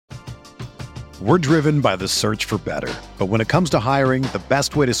We're driven by the search for better. But when it comes to hiring, the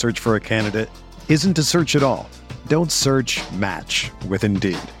best way to search for a candidate isn't to search at all. Don't search, match with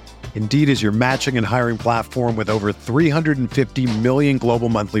Indeed. Indeed is your matching and hiring platform with over 350 million global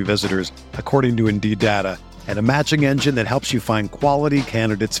monthly visitors, according to Indeed data, and a matching engine that helps you find quality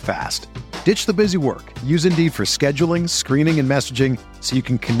candidates fast. Ditch the busy work. Use Indeed for scheduling, screening, and messaging so you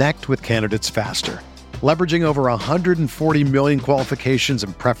can connect with candidates faster. Leveraging over 140 million qualifications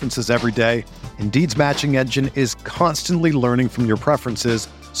and preferences every day, Indeed's matching engine is constantly learning from your preferences,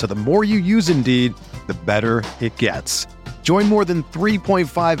 so the more you use Indeed, the better it gets. Join more than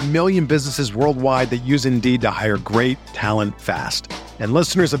 3.5 million businesses worldwide that use Indeed to hire great talent fast. And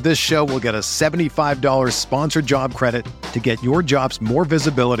listeners of this show will get a $75 sponsored job credit to get your jobs more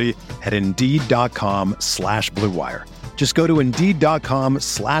visibility at Indeed.com/Blue Wire. Just go to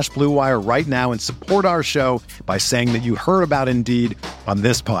Indeed.com/Blue Wire right now and support our show by saying that you heard about Indeed on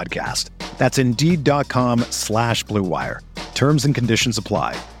this podcast. That's Indeed.com/Blue Wire. Terms and conditions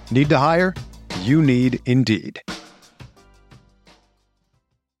apply. Need to hire? You need Indeed.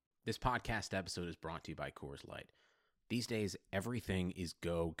 This podcast episode is brought to you by Coors Light. These days, everything is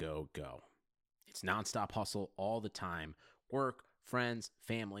go, go, go. It's nonstop hustle all the time. Work, friends,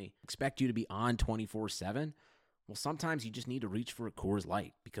 family, expect you to be on 24/7. Well, sometimes you just need to reach for a Coors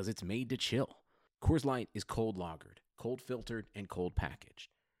Light because it's made to chill. Coors Light is cold lagered, cold filtered, and cold packaged.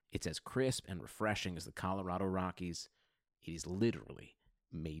 It's as crisp and refreshing as the Colorado Rockies. It is literally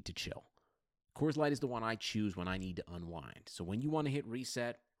made to chill. Coors Light is the one I choose when I need to unwind. So when you want to hit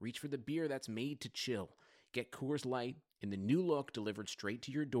reset, reach for the beer that's made to chill. Get Coors Light in the new look delivered straight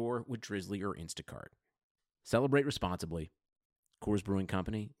to your door with Drizzly or Instacart. Celebrate responsibly. Coors Brewing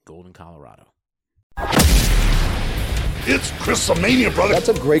Company, Golden, Colorado. It's Chris-a-mania, brother. That's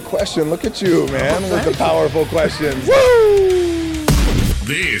a great question. Look at you, man, with the powerful questions. Woo!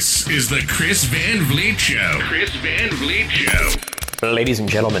 This is the Chris Van Vliet Show. Chris Van Vliet Show. Ladies and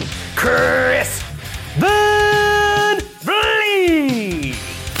gentlemen, Chris Van Vliet.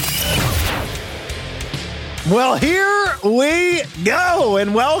 Well, here we go,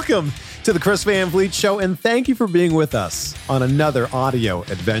 and welcome to the Chris Van Vliet Show, and thank you for being with us on another audio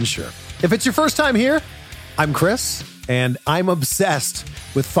adventure. If it's your first time here, I'm Chris, and I'm obsessed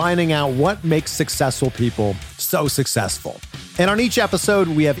with finding out what makes successful people so successful. And on each episode,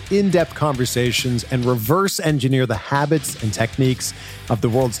 we have in-depth conversations and reverse engineer the habits and techniques of the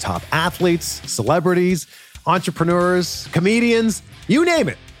world's top athletes, celebrities, entrepreneurs, comedians, you name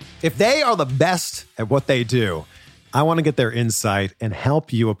it. If they are the best at what they do, I want to get their insight and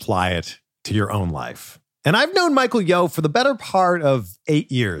help you apply it to your own life. And I've known Michael Yo for the better part of 8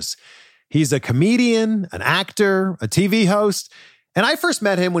 years. He's a comedian, an actor, a TV host, and I first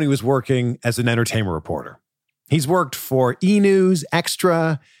met him when he was working as an entertainment reporter. He's worked for E! News,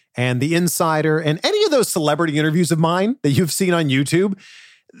 Extra, and The Insider, and any of those celebrity interviews of mine that you've seen on YouTube,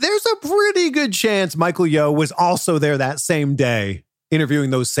 there's a pretty good chance Michael Yo was also there that same day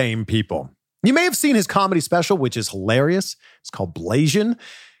interviewing those same people. You may have seen his comedy special, which is hilarious. It's called Blasian.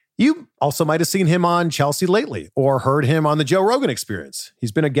 You also might have seen him on Chelsea Lately or heard him on the Joe Rogan Experience.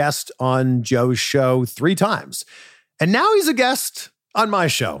 He's been a guest on Joe's show 3 times. And now he's a guest on my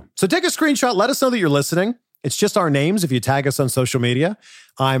show. So take a screenshot. Let us know that you're listening. It's just our names if you tag us on social media.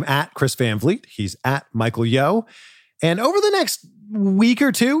 I'm at Chris Van Vliet. He's at Michael Yo. And over the next week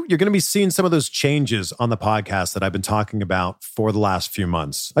or two, you're going to be seeing some of those changes on the podcast that I've been talking about for the last few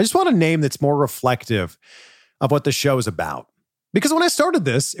months. I just want a name that's more reflective of what the show is about. Because when I started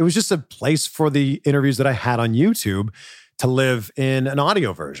this, it was just a place for the interviews that I had on YouTube to live in an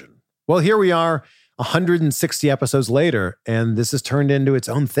audio version. Well, here we are 160 episodes later, and this has turned into its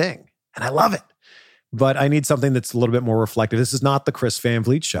own thing. And I love it. But I need something that's a little bit more reflective. This is not the Chris Van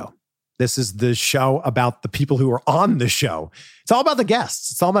Vliet Show. This is the show about the people who are on the show. It's all about the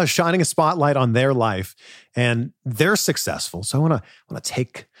guests. It's all about shining a spotlight on their life, and they're successful. So I want to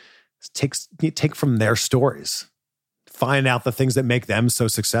take from their stories, find out the things that make them so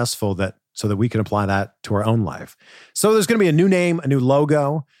successful so that we can apply that to our own life. So there's going to be a new name, a new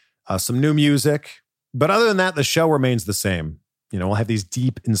logo, some new music. But other than that, the show remains the same. You know, we'll have these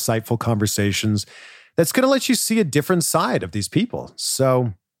deep, insightful conversations that's going to let you see a different side of these people.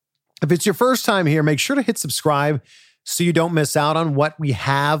 So if it's your first time here, make sure to hit subscribe so you don't miss out on what we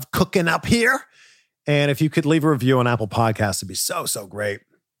have cooking up here. And if you could leave a review on Apple Podcasts, it'd be so, so great.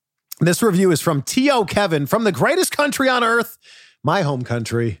 This review is from T.O. Kevin from the greatest country on earth, my home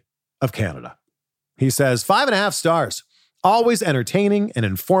country of Canada. He says, 5.5 stars. Always entertaining and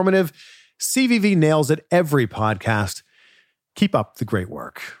informative. CVV nails it every podcast. Keep up the great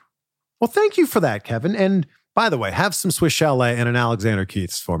work. Well, thank you for that, Kevin. And by the way, have some Swiss Chalet and an Alexander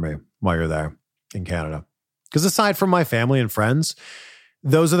Keith's for me while you're there. in Canada. Because aside from my family and friends,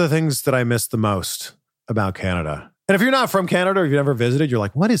 those are the things that I miss the most about Canada. And if you're not from Canada or you've never visited, you're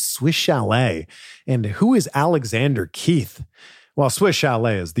like, what is Swiss Chalet? And who is Alexander Keith? Well, Swiss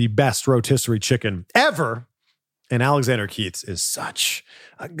Chalet is the best rotisserie chicken ever. And Alexander Keith's is such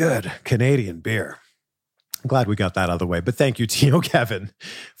a good Canadian beer. I'm glad we got that out of the way. But thank you, Tio Kevin,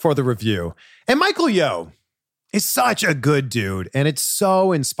 for the review. And Michael Yo is such a good dude. And it's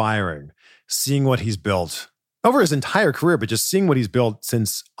so inspiring seeing what he's built over his entire career, but just seeing what he's built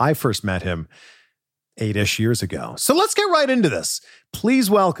since I first met him 8-ish years ago. So let's get right into this. Please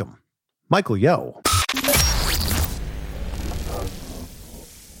welcome Michael Yo.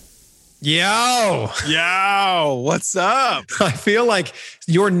 Yo, what's up? I feel like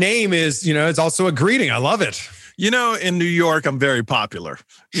your name is, it's also a greeting. I love it. In New York, I'm very popular.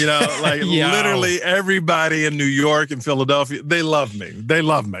 Like literally everybody in New York and Philadelphia, they love me. They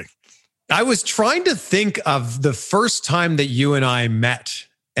love me. I was trying to think of the first time that you and I met.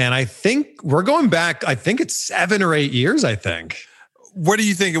 And I think we're going back, it's 7 or 8 years, I think. What do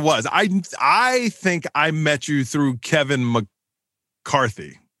you think it was? I think I met you through Kevin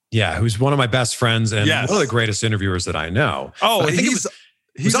McCarthy. Yeah, who's one of my best friends and one of the greatest interviewers that I know. Oh, he's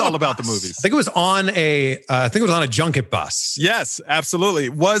all about the movies. I think it was on a junket bus. Yes, absolutely.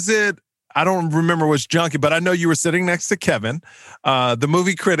 Was it? I don't remember which junket, but I know you were sitting next to Kevin, the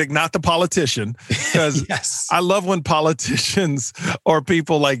movie critic, not the politician. Because yes. I love when politicians or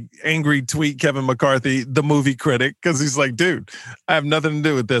people like angry tweet Kevin McCarthy, the movie critic, because he's like, dude, I have nothing to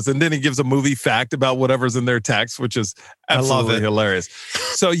do with this. And then he gives a movie fact about whatever's in their text, which is absolutely hilarious.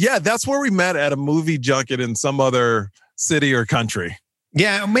 So yeah, that's where we met, at a movie junket in some other city or country.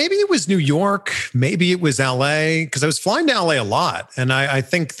 Yeah, maybe it was New York. Maybe it was LA, because I was flying to LA a lot. And I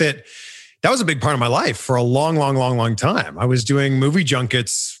think that was a big part of my life for a long, long, long, long time. I was doing movie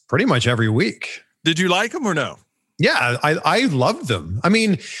junkets pretty much every week. Did you like them or no? Yeah, I loved them. I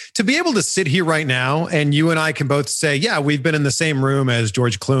mean, to be able to sit here right now and you and I can both say, yeah, we've been in the same room as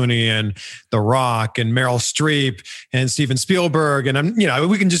George Clooney and The Rock and Meryl Streep and Steven Spielberg. And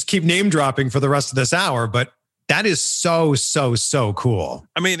we can just keep name dropping for the rest of this hour, but that is so, so, so cool.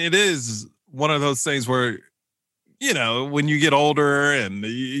 I mean, it is one of those things where, when you get older and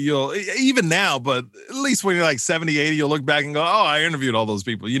you'll, even now, but at least when you're like 70, 80, you'll look back and go, oh, I interviewed all those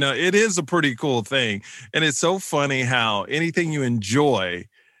people. It is a pretty cool thing. And it's so funny how anything you enjoy,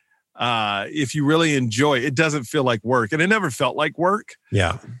 if you really enjoy, it doesn't feel like work. And it never felt like work.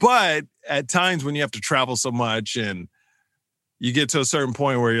 Yeah. But at times when you have to travel so much and you get to a certain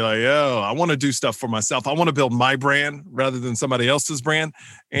point where you're like, oh, I want to do stuff for myself. I want to build my brand rather than somebody else's brand.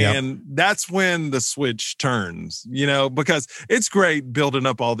 And that's when the switch turns, because it's great building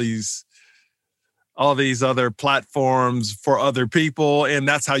up all these other platforms for other people. And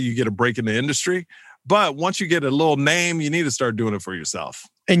that's how you get a break in the industry. But once you get a little name, you need to start doing it for yourself.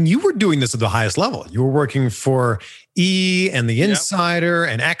 And you were doing this at the highest level. You were working for E! and The Insider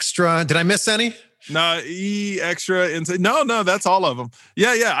and Extra. Did I miss any? No, E! Extra, no, that's all of them.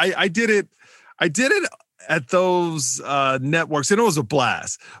 Yeah. I did it at those networks, and it was a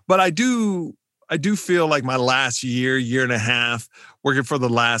blast. But I do feel like my last year and a half working for the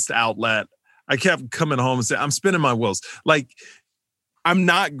last outlet, I kept coming home and saying, I'm spinning my wheels. Like, I'm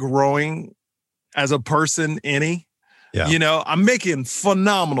not growing as a person any. Yeah. I'm making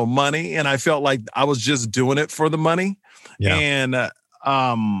phenomenal money, and I felt like I was just doing it for the money. Yeah. And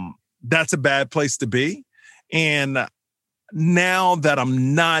that's a bad place to be. And now that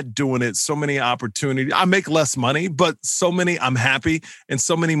I'm not doing it, so many opportunities, I make less money, but so many, I'm happy, and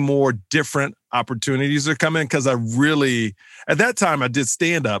so many more different opportunities are coming, because at that time I did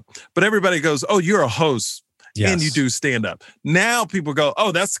stand up, but everybody goes, oh, you're a host and you do stand up. Now people go,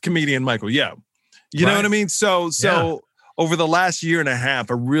 oh, that's comedian Michael Yo. You know what I mean? So over the last year and a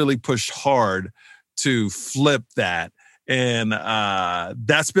half, I really pushed hard to flip that. And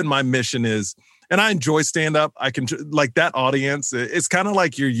that's been my mission and I enjoy stand-up. I can, like, that audience, it's kind of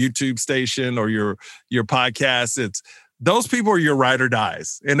like your YouTube station or your podcast. It's, those people are your ride or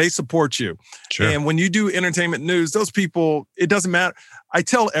dies, and they support you. Sure. And when you do entertainment news, those people, it doesn't matter. I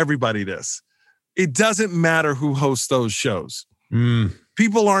tell everybody this. It doesn't matter who hosts those shows.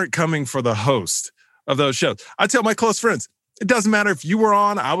 People aren't coming for the host of those shows. I tell my close friends, it doesn't matter if you were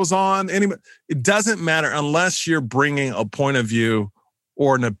on, I was on, anybody. It doesn't matter unless you're bringing a point of view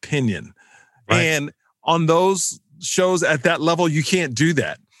or an opinion. Right. And on those shows at that level, you can't do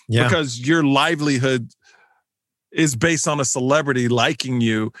that because your livelihood is based on a celebrity liking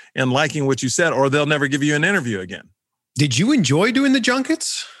you and liking what you said, or they'll never give you an interview again. Did you enjoy doing the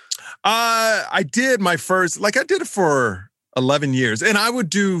junkets? I did my first, I did it for 11 years. And I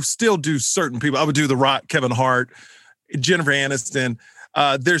would still do certain people. I would do The Rock, Kevin Hart, Jennifer Aniston.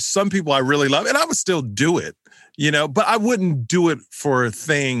 There's some people I really love, and I would still do it, but I wouldn't do it for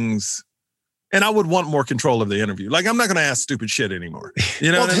things. And I would want more control of the interview. Like, I'm not going to ask stupid shit anymore.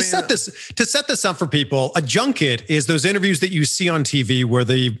 You know well, what I mean? To set this up for people, a junket is those interviews that you see on TV where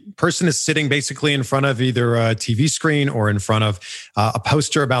the person is sitting basically in front of either a TV screen or in front of a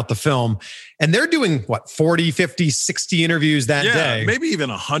poster about the film. And they're doing 40, 50, 60 interviews that day. Maybe even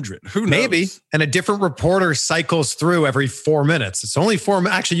 100. Who knows? Maybe. And a different reporter cycles through every 4 minutes. It's only 4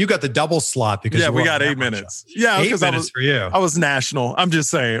 minutes. Actually, you got the double slot because we got 8 minutes. Yeah, 8 minutes for you. I was national. I'm just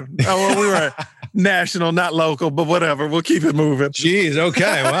saying. We were national, not local, but whatever. We'll keep it moving. Jeez.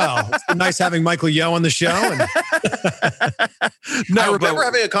 Okay. Wow. It's been nice having Michael Yo on the show. And I remember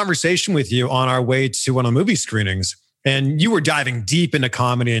having a conversation with you on our way to one of the movie screenings. And you were diving deep into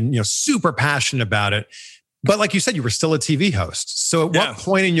comedy and, super passionate about it. But like you said, you were still a TV host. So at what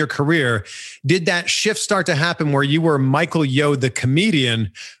point in your career did that shift start to happen where you were Michael Yo, the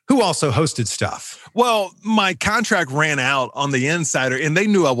comedian, who also hosted stuff? Well, my contract ran out on The Insider and they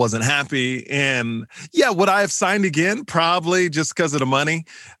knew I wasn't happy. And would I have signed again? Probably, just because of the money.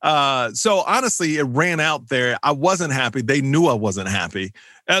 So honestly, it ran out there. I wasn't happy. They knew I wasn't happy.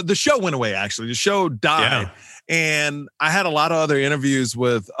 The show went away, actually. The show died. Yeah. And I had a lot of other interviews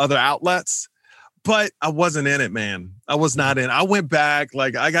with other outlets, but I wasn't in it, man. I was not in. I went back,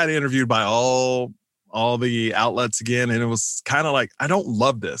 I got interviewed by all the outlets again, and it was kind of like, I don't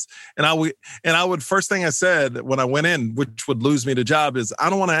love this. And I would first thing I said when I went in, which would lose me the job, is I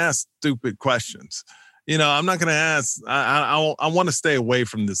don't want to ask stupid questions. I'm not going to ask. I want to stay away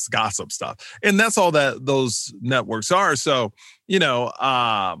from this gossip stuff, and that's all that those networks are. So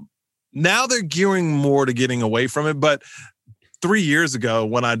now they're gearing more to getting away from it. But 3 years ago,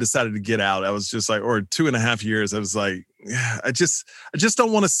 when I decided to get out, I was just like, or 2.5 years, I was like, I just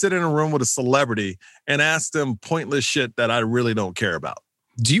don't want to sit in a room with a celebrity and ask them pointless shit that I really don't care about.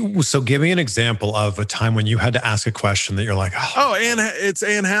 So give me an example of a time when you had to ask a question that you're like, it's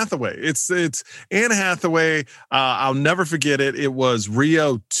Anne Hathaway. It's Anne Hathaway. I'll never forget it. It was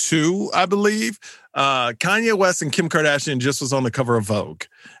Rio 2, I believe. Kanye West and Kim Kardashian just was on the cover of Vogue,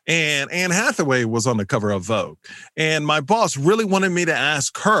 and Anne Hathaway was on the cover of Vogue. And my boss really wanted me to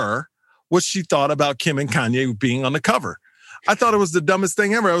ask her what she thought about Kim and Kanye being on the cover. I thought it was the dumbest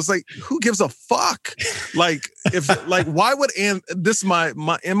thing ever. I was like, who gives a fuck? Why would Anne, this in my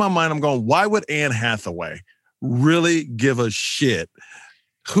mind, I'm going, why would Anne Hathaway really give a shit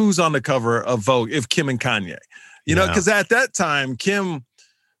who's on the cover of Vogue if Kim and Kanye? Because at that time, Kim,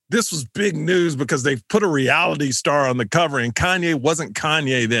 this was big news because they put a reality star on the cover and Kanye wasn't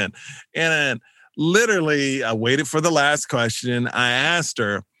Kanye then. And literally, I waited for the last question. I asked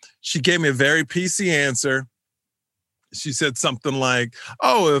her. She gave me a very PC answer. She said something like,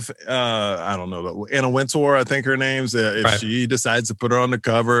 if, I don't know, Anna Wintour, I think her name's, if she decides to put her on the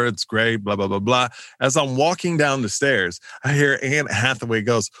cover, it's great, blah, blah, blah, blah. As I'm walking down the stairs, I hear Anne Hathaway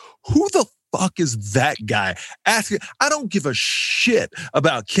goes, who the fuck is that guy asking? I don't give a shit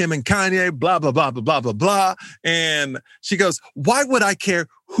about Kim and Kanye, blah, blah, blah, blah, blah, blah, blah. And she goes, why would I care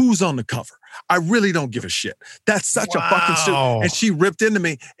who's on the cover? I really don't give a shit. That's such a fucking stupid. And she ripped into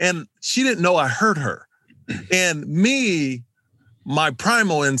me and she didn't know I heard her. And me, my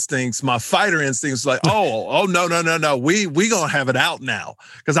primal instincts, my fighter instincts, like, no. We gonna have it out now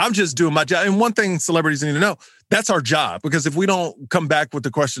because I'm just doing my job. And one thing celebrities need to know, that's our job. Because if we don't come back with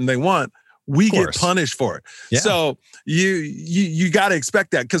the question they want, we get punished for it. Yeah. So you got to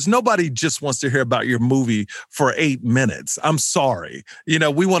expect that because nobody just wants to hear about your movie for 8 minutes. I'm sorry.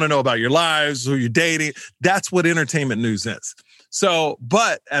 We want to know about your lives, who you're dating. That's what entertainment news is. So,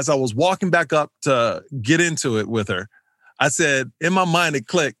 but as I was walking back up to get into it with her, I said, in my mind, it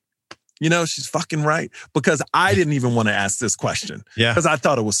clicked, she's fucking right. Because I didn't even want to ask this question. Yeah. Because I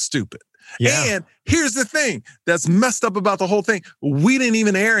thought it was stupid. Yeah. And here's the thing that's messed up about the whole thing. We didn't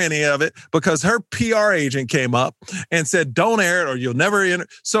even air any of it because her PR agent came up and said, don't air it or you'll never enter.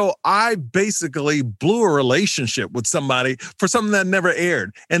 So I basically blew a relationship with somebody for something that never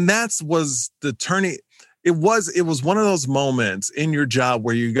aired. And was the turning. It was one of those moments in your job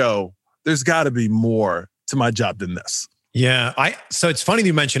where you go, there's got to be more to my job than this. Yeah. So it's funny that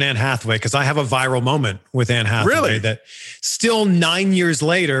you mentioned Anne Hathaway because I have a viral moment with Anne Hathaway. Really? That still 9 years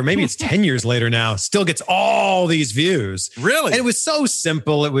later, maybe it's 10 years later now, still gets all these views. Really? And it was so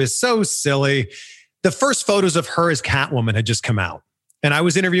simple. It was so silly. The first photos of her as Catwoman had just come out. And I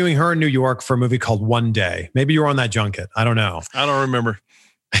was interviewing her in New York for a movie called One Day. Maybe you were on that junket. I don't know. I don't remember.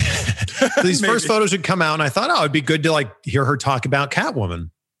 So these first photos would come out and I thought, it'd be good to hear her talk about Catwoman.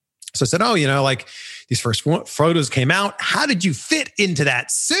 So I said, these first photos came out. How did you fit into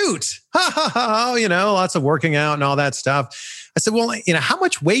that suit? Lots of working out and all that stuff. I said, well, how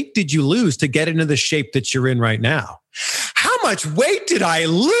much weight did you lose to get into the shape that you're in right now? How much weight did I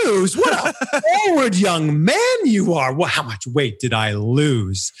lose? What a forward young man you are. Well, how much weight did I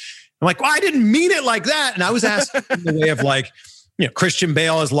lose? I'm like, well, I didn't mean it like that. And I was asking in the way of like, Christian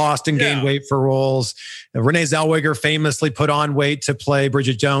Bale has lost and gained weight for roles. Renee Zellweger famously put on weight to play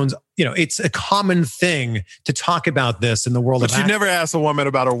Bridget Jones. It's a common thing to talk about this in the world of acting. But you never ask a woman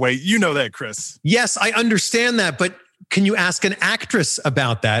about her weight. You know that, Chris. Yes, I understand that. But can you ask an actress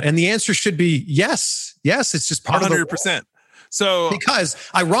about that? And the answer should be yes. Yes, it's just part 100%. Of 100%. So, because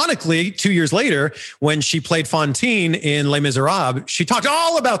ironically, 2 years later, when she played Fantine in Les Miserables, she talked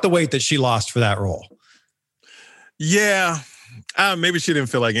all about the weight that she lost for that role. Yeah. Maybe she didn't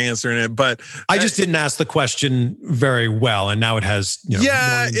feel like answering it, but I just didn't ask the question very well, and now it has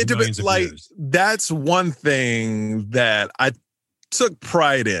millions of views. That's one thing that I took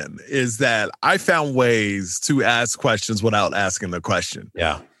pride in, is that I found ways to ask questions without asking the question.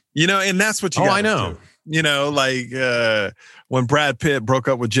 Yeah, and that's what you. I know. Do. When Brad Pitt broke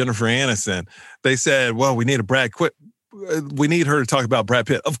up with Jennifer Aniston, they said, "Well, we need we need her to talk about Brad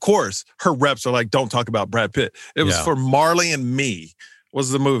Pitt." Of course, her reps are like, "Don't talk about Brad Pitt." It was for Marley and Me was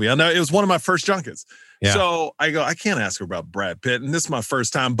the movie. I know it was one of my first junkets. Yeah. So I go, I can't ask her about Brad Pitt. And this is my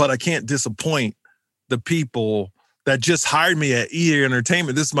first time, but I can't disappoint the people that just hired me at EA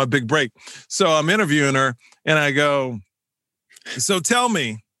Entertainment. This is my big break. So I'm interviewing her and I go, so tell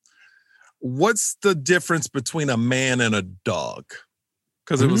me, what's the difference between a man and a dog?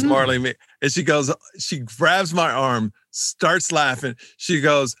 Because it was Marley and Me. And she goes, she grabs my arm, starts laughing. She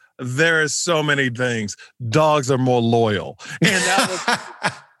goes, there is so many things. Dogs are more loyal. And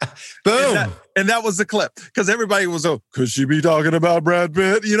that was boom. And that was the clip. Because everybody was, could she be talking about Brad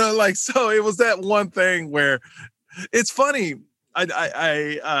Pitt? So it was that one thing where it's funny.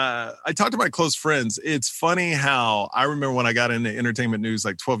 I talked to my close friends. It's funny how I remember when I got into entertainment news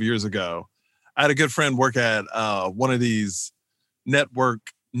like 12 years ago, I had a good friend work at one of these network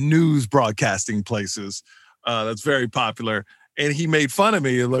news broadcasting places that's very popular. And he made fun of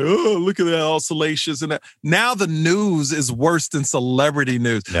me, like, oh, look at that, all salacious. And that. Now the news is worse than celebrity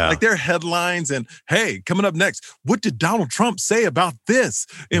news. Yeah. Like their headlines and, hey, coming up next, what did Donald Trump say about this?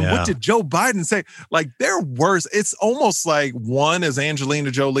 And what did Joe Biden say? Like they're worse. It's almost like one is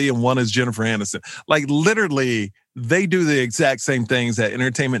Angelina Jolie and one is Jennifer Aniston. Like literally, they do the exact same things that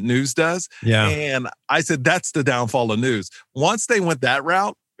entertainment news does. Yeah. And I said, that's the downfall of news. Once they went that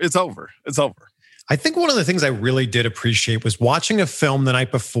route, it's over. It's over. I think one of the things I really did appreciate was watching a film the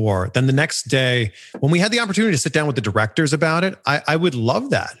night before. Then the next day, when we had the opportunity to sit down with the directors about it, I would love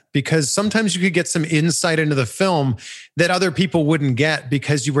that, because sometimes you could get some insight into the film that other people wouldn't get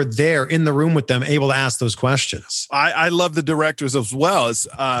because you were there in the room with them, able to ask those questions. I love the directors as well.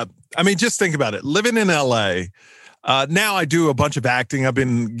 Just think about it. Living in LA, now I do a bunch of acting. I've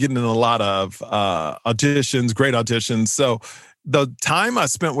been getting in a lot of auditions, great auditions. So the time I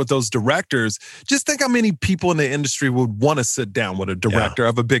spent with those directors, just think how many people in the industry would want to sit down with a director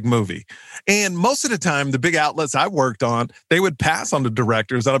of a big movie. And most of the time, the big outlets I worked on, they would pass on the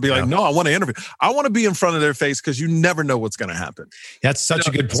directors. And I'd be like, no, I want to interview. I want to be in front of their face because you never know what's going to happen. That's such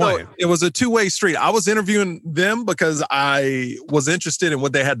a good point. So it was a two-way street. I was interviewing them because I was interested in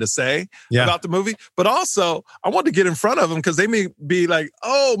what they had to say about the movie. But also, I wanted to get in front of them because they may be like,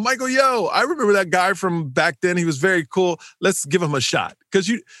 oh, Michael Yo, I remember that guy from back then. He was very cool. Let's give him a shot. Because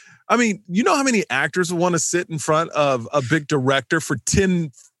you know how many actors would want to sit in front of a big director for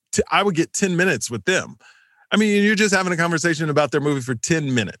I would get 10 minutes with them. I mean, you're just having a conversation about their movie for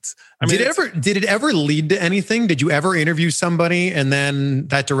 10 minutes. I mean, did it ever lead to anything? Did you ever interview somebody and then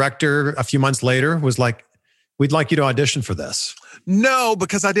that director a few months later was like, we'd like you to audition for this? No,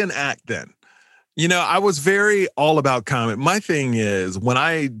 because I didn't act then. I was very all about comment. My thing is when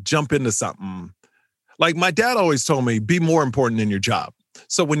I jump into something, like my dad always told me, be more important in your job.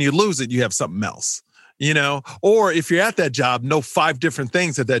 So when you lose it, you have something else, or if you're at that job, know 5 different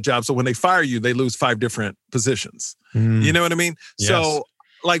things at that job. So when they fire you, they lose 5 different positions. You know what I mean? Yes. So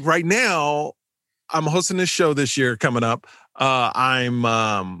like right now, I'm hosting this show this year coming up.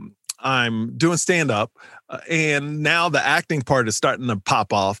 I'm doing stand-up and now the acting part is starting to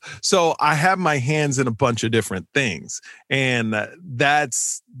pop off. So I have my hands in a bunch of different things. And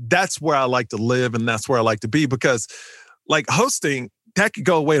that's where I like to live and that's where I like to be, because like hosting, that could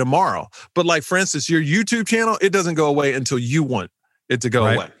go away tomorrow. But like, for instance, your YouTube channel, it doesn't go away until you want it to go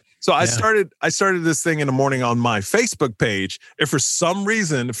away. So I started this thing in the morning on my Facebook page. If for some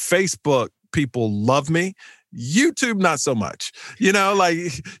reason Facebook people love me, YouTube, not so much. Like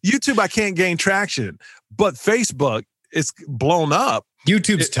YouTube, I can't gain traction, but Facebook is blown up.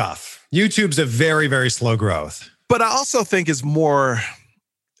 YouTube's tough. YouTube's a very, very slow growth. But I also think it's more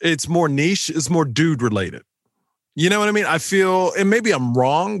niche. It's more dude related. You know what I mean? I feel, and maybe I'm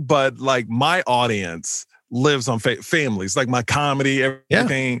wrong, but like my audience lives on families, like my comedy,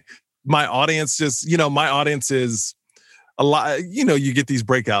 everything. Yeah. My audience my audience is a lot, you get these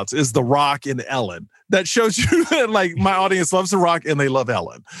breakouts, is The Rock and Ellen. That shows you that like my audience loves The Rock and they love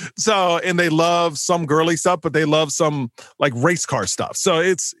Ellen. So, and they love some girly stuff, but they love some like race car stuff. So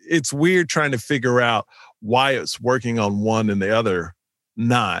it's weird trying to figure out why it's working on one and the other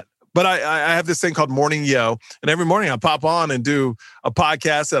not. But I have this thing called Morning Yo, and every morning I pop on and do a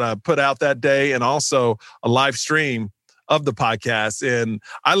podcast that I put out that day and also a live stream of the podcast. And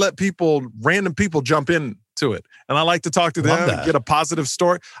I let random people jump in to it. And I like to talk to them, get a positive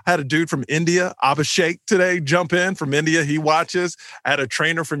story. I had a dude from India, Abhishek, today jump in from India. He watches. I had a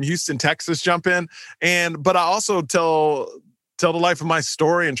trainer from Houston, Texas jump in. But I also tell the life of my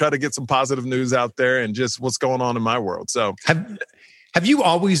story and try to get some positive news out there and just what's going on in my world. So have you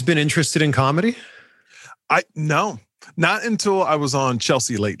always been interested in comedy? No, not until I was on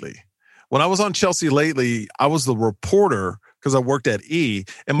Chelsea Lately. When I was on Chelsea Lately, I was the reporter because I worked at E,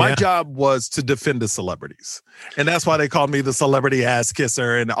 and my job was to defend the celebrities. And that's why they called me the celebrity ass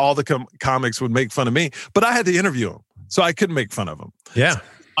kisser, and all the comics would make fun of me. But I had to interview them, so I couldn't make fun of them. Yeah.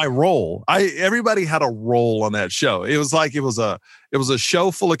 My role. Everybody had a role on that show. It was like it was a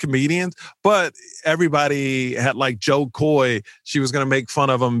show full of comedians, but everybody had, like Joe Coy, she was going to make fun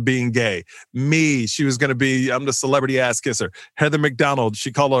of him being gay. Me, she was going to be, I'm the celebrity ass kisser. Heather McDonald,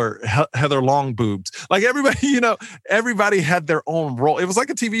 she called her Heather Long Boobs. Like everybody, everybody had their own role. It was like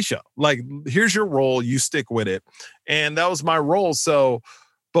a TV show. Like, here's your role, you stick with it. And that was my role. So,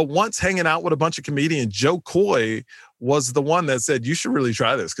 but once hanging out with a bunch of comedians, Joe Coy was the one that said, you should really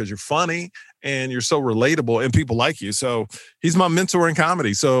try this because you're funny and you're so relatable and people like you. So he's my mentor in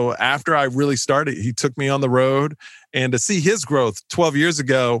comedy. So after I really started, he took me on the road, and to see his growth 12 years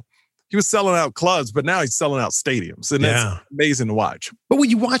ago, he was selling out clubs, but now he's selling out stadiums. And that's amazing to watch. But when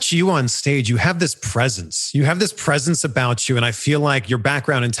you watch you on stage, you have this presence. You have this presence about you. And I feel like your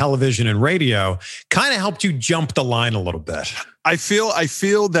background in television and radio kind of helped you jump the line a little bit. I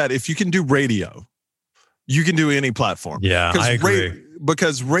feel that if you can do radio, you can do any platform. Yeah, I agree.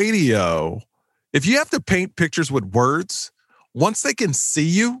 Because radio, if you have to paint pictures with words, once they can see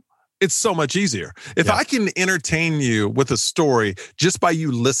you, it's so much easier. If I can entertain you with a story just by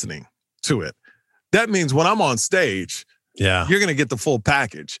you listening to it, that means when I'm on stage, you're going to get the full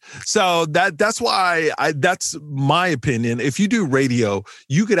package. So that's why that's my opinion. If you do radio,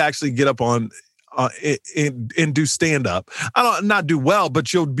 you could actually get up on and do stand up. Not do well,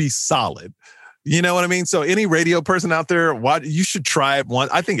 but you'll be solid. You know what I mean? So any radio person out there, you should try it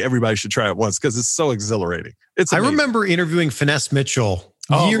once. I think everybody should try it once because it's so exhilarating. I remember interviewing Finesse Mitchell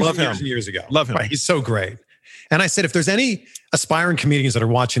years ago. Love him. Right, he's so great. And I said, if there's any aspiring comedians that are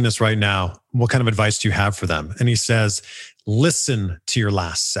watching this right now, what kind of advice do you have for them? And he says, listen to your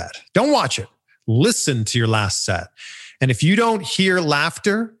last set. Don't watch it. Listen to your last set. And if you don't hear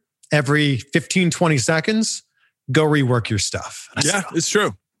laughter every 15, 20 seconds, go rework your stuff. Yeah, it's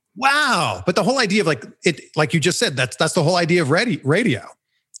true. Wow. But the whole idea of like you just said, that's the whole idea of radio.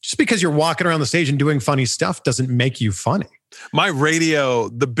 Just because you're walking around the stage and doing funny stuff doesn't make you funny.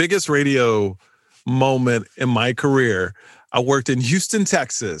 The biggest radio moment in my career, I worked in Houston,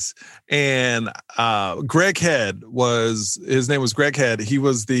 Texas, and Greg Head his name was Greg Head. He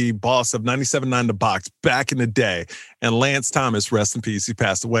was the boss of 97.9 The Box back in the day. And Lance Thomas, rest in peace, he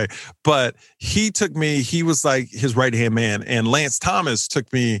passed away. But he was like his right-hand man. And Lance Thomas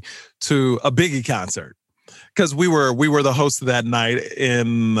took me to a Biggie concert because we were the host of that night.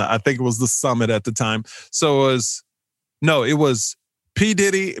 And I think it was the Summit at the time. So it was P.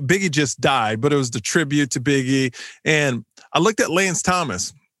 Diddy. Biggie just died, but it was the tribute to Biggie. And I looked at Lance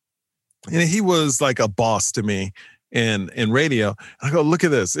Thomas, and he was like a boss to me in radio. I go, look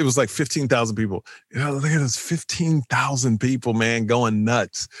at this. It was like 15,000 people. Look at this, 15,000 people, man, going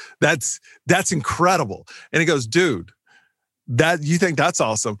nuts. That's incredible. And he goes, dude, you think that's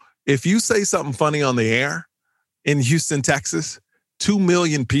awesome. If you say something funny on the air in Houston, Texas, 2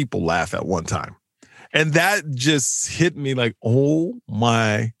 million people laugh at one time. And that just hit me like, oh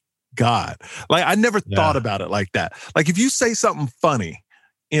my God. Like I never thought about it like that. Like if you say something funny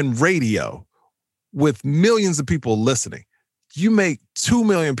in radio with millions of people listening, you make 2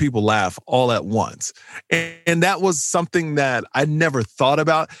 million people laugh all at once. And that was something that I never thought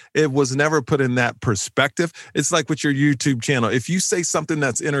about. It was never put in that perspective. It's like with your YouTube channel. If you say something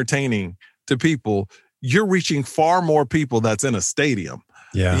that's entertaining to people, you're reaching far more people that's in a stadium.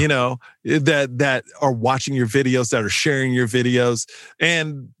 Yeah. You know, that are watching your videos, that are sharing your videos.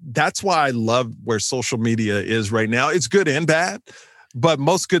 And that's why I love where social media is right now. It's good and bad, but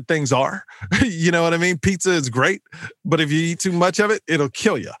most good things are. You know what I mean? Pizza is great, but if you eat too much of it, it'll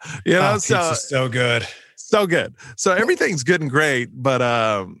kill you. You know, pizza's so good. So good. So everything's good and great,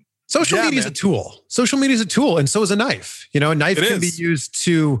 but social media is a tool. Social media is a tool, and so is a knife. You know, a knife can be used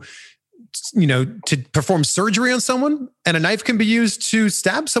to perform surgery on someone, and a knife can be used to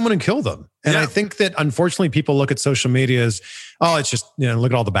stab someone and kill them. And I think that unfortunately people look at social media as, oh, it's just,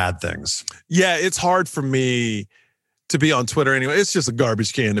 look at all the bad things. Yeah, it's hard for me to be on Twitter anyway. It's just a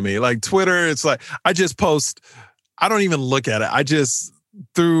garbage can to me. Like Twitter, it's like, I just post, I don't even look at it. I just,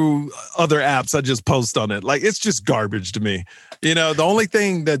 through other apps, I just post on it. Like, it's just garbage to me. You know, the only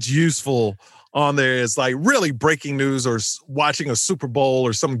thing that's useful on there is like really breaking news or watching a Super Bowl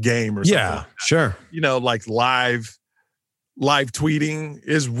or some game or something. Yeah, sure. You know, like live tweeting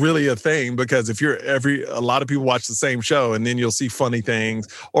is really a thing, because if a lot of people watch the same show, and then you'll see funny things,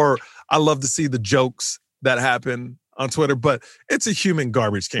 or I love to see the jokes that happen on Twitter, but it's a human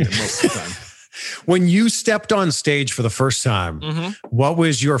garbage can most of the time. When you stepped on stage for the first time, what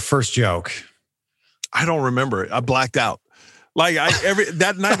was your first joke? I don't remember it. I blacked out. Like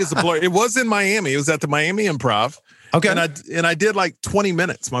that night is a blur. It was in Miami. It was at the Miami Improv. Okay. And I did like 20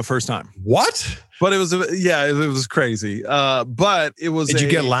 minutes my first time. What? But it was crazy. But it was. Did you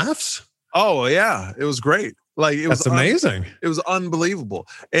get laughs? Oh yeah. It was great. Like That's amazing. It was unbelievable.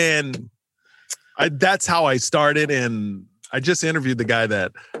 And that's how I started. And I just interviewed the guy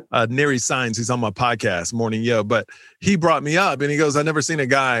that Neri Signs. He's on my podcast, Morning Yo. But he brought me up and he goes, I've never seen a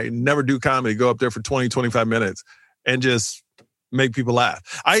guy never do comedy go up there for 20, 25 minutes and just make people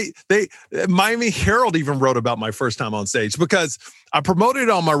laugh. Miami Herald even wrote about my first time on stage, because I promoted it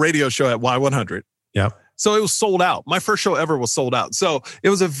on my radio show at Y100. Yeah. So it was sold out. My first show ever was sold out. So it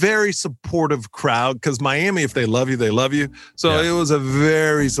was a very supportive crowd, because Miami, if they love you, they love you. So it was a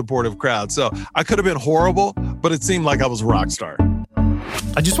very supportive crowd. So I could have been horrible, but it seemed like I was a rock star.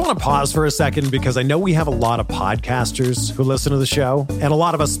 I just want to pause for a second, because I know we have a lot of podcasters who listen to the show, and a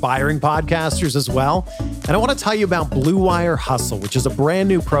lot of aspiring podcasters as well. And I want to tell you about Blue Wire Hustle, which is a brand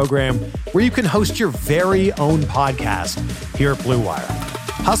new program where you can host your very own podcast here at Blue Wire.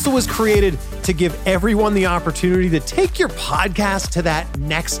 Hustle was created to give everyone the opportunity to take your podcast to that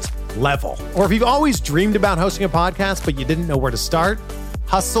next level. Or if you've always dreamed about hosting a podcast, but you didn't know where to start,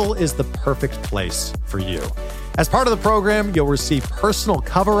 Hustle is the perfect place for you. As part of the program, you'll receive personal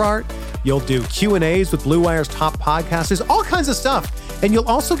cover art, you'll do Q&As with Blue Wire's top podcasters, all kinds of stuff. And you'll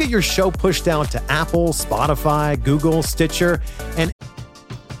also get your show pushed out to Apple, Spotify, Google, Stitcher, and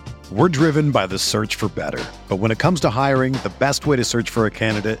we're driven by the search for better. But when it comes to hiring, the best way to search for a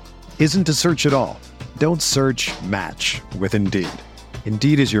candidate isn't to search at all. Don't search, match with Indeed.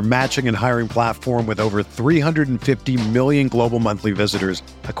 Indeed is your matching and hiring platform with over 350 million global monthly visitors,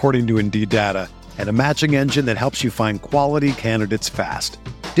 according to Indeed data, and a matching engine that helps you find quality candidates fast.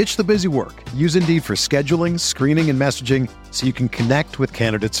 Ditch the busy work. Use Indeed for scheduling, screening, and messaging so you can connect with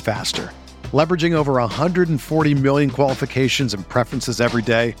candidates faster. Leveraging over 140 million qualifications and preferences every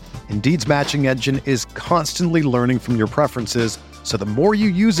day, Indeed's matching engine is constantly learning from your preferences, so the more you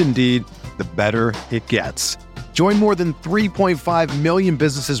use Indeed, the better it gets. Join more than 3.5 million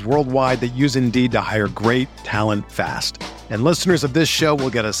businesses worldwide that use Indeed to hire great talent fast. And listeners of this show will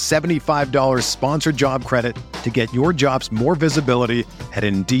get a $75 sponsored job credit to get your jobs more visibility at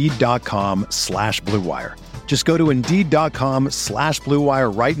Indeed.com/Blue Wire. Just go to Indeed.com/Blue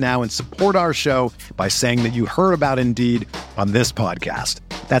Wire right now and support our show by saying that you heard about Indeed on this podcast.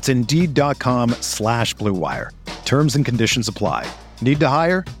 That's Indeed.com/Blue Wire. Terms and conditions apply. Need to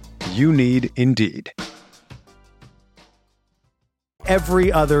hire? You need Indeed.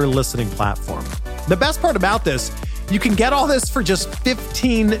 every other listening platform. The best part about this, you can get all this for just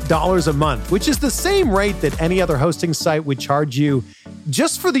 $15 a month, which is the same rate that any other hosting site would charge you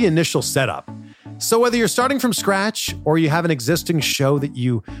just for the initial setup. So whether you're starting from scratch or you have an existing show that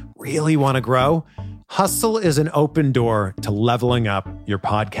you really want to grow, Hustle is an open door to leveling up your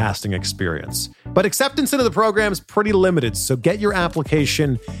podcasting experience. But acceptance into the program is pretty limited, so get your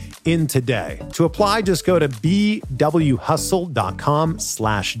application in today. To apply, just go to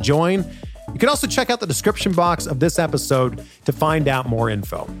bwhustle.com/join. You can also check out the description box of this episode to find out more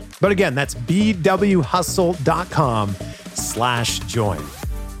info. But again, that's bwhustle.com/join.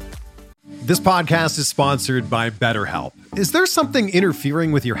 This podcast is sponsored by BetterHelp. Is there something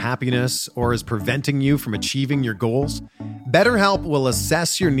interfering with your happiness or is preventing you from achieving your goals? BetterHelp will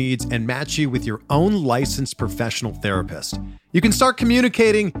assess your needs and match you with your own licensed professional therapist. You can start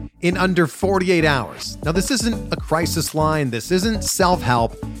communicating in under 48 hours. Now, this isn't a crisis line. This isn't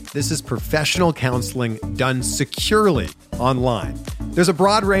self-help. This is professional counseling done securely online. There's a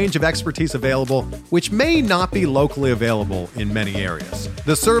broad range of expertise available, which may not be locally available in many areas.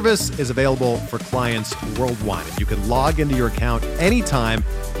 The service is available for clients worldwide, and you can log into your account anytime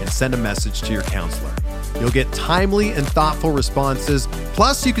and send a message to your counselor. You'll get timely and thoughtful responses.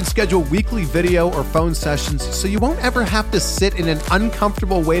 Plus, you can schedule weekly video or phone sessions so you won't ever have to sit in an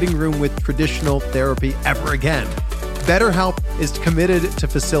uncomfortable waiting room with traditional therapy ever again. BetterHelp is committed to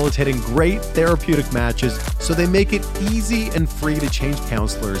facilitating great therapeutic matches, so they make it easy and free to change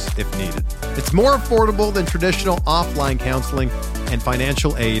counselors if needed. It's more affordable than traditional offline counseling, and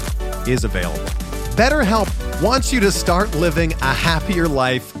financial aid is available. BetterHelp wants you to start living a happier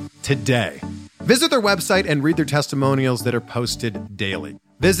life today. Visit their website and read their testimonials that are posted daily.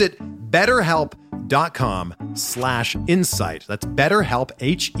 Visit BetterHelp.com/insight. That's BetterHelp,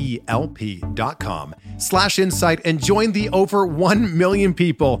 HELP.com/insight, and join the over 1 million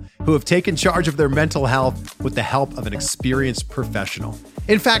people who have taken charge of their mental health with the help of an experienced professional.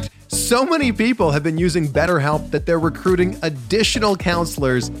 In fact, so many people have been using BetterHelp that they're recruiting additional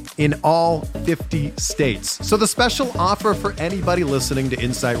counselors in all 50 states. So the special offer for anybody listening to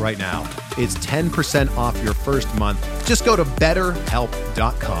Insight right now is 10% off your first month. Just go to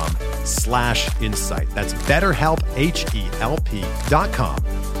BetterHelp.com/insight. That's BetterHelp,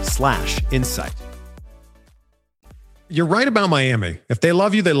 HELP.com/insight. You're right about Miami. If they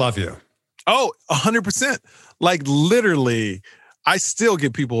love you, they love you. Oh, 100%. Like literally, I still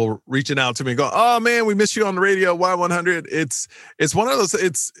get people reaching out to me and go, "Oh man, we miss you on the radio, Y100." It's one of those,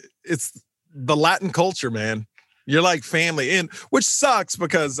 it's the Latin culture, man. You're like family, and which sucks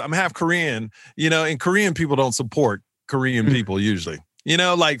because I'm half Korean, and Korean people don't support Korean people usually,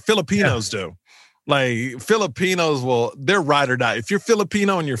 like Filipinos do. Like Filipinos they're ride or die. If you're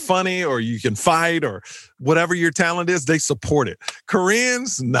Filipino and you're funny or you can fight or whatever your talent is, they support it.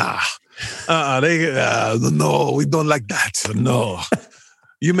 Koreans, nah. No, we don't like that. No,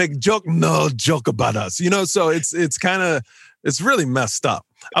 you make joke about us. So it's really messed up.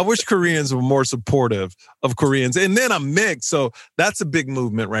 I wish Koreans were more supportive of Koreans. And then I'm mixed, so that's a big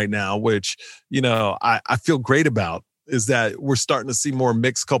movement right now, which I feel great about. Is that we're starting to see more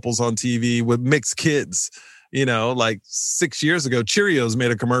mixed couples on TV with mixed kids. Like 6 years ago, Cheerios made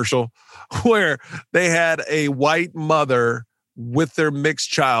a commercial where they had a white mother with their mixed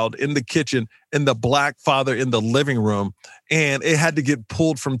child in the kitchen and the black father in the living room. And it had to get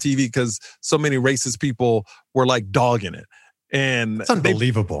pulled from TV because so many racist people were like dogging it. And it's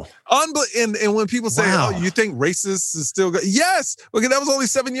unbelievable. And when people say, wow, "Oh, you think racist is still good?" Yes. Okay, that was only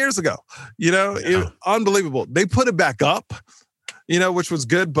 7 years ago. Unbelievable. They put it back up, which was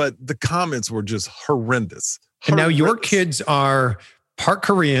good, but the comments were just horrendous. And now your kids are part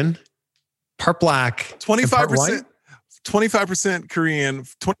Korean, part black, 25%. 25% Korean,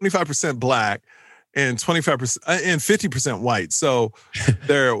 25% black, and 25% and 50% white. So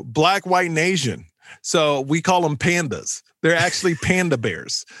they're black, white, and Asian. So we call them pandas. They're actually panda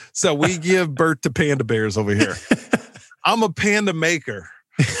bears. So we give birth to panda bears over here. I'm a panda maker.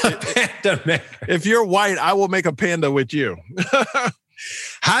 If you're white, I will make a panda with you.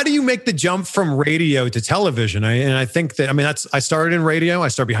 How do you make the jump from radio to television? I think that, I started in radio. I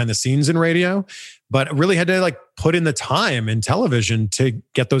started behind the scenes in radio, but really had to put in the time in television to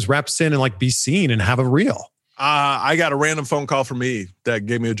get those reps in and be seen and have a reel. I got a random phone call from me that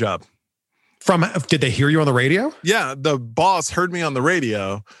gave me a job. Did they hear you on the radio? Yeah. The boss heard me on the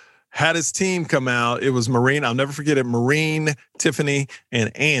radio, had his team come out. It was Maureen. I'll never forget it. Maureen, Tiffany,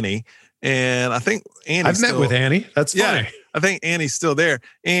 and Annie. And I think I've met with Annie. That's funny. Yeah, I think Annie's still there.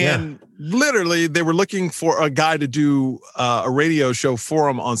 And literally, they were looking for a guy to do a radio show for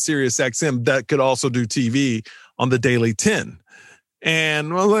them on Sirius XM that could also do TV on the Daily 10.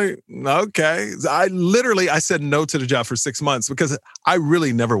 And I was like, okay. I said no to the job for 6 months because I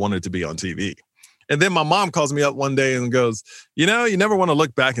really never wanted to be on TV. And then my mom calls me up one day and goes, you never want to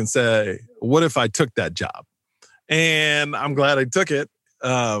look back and say, what if I took that job? And I'm glad I took it.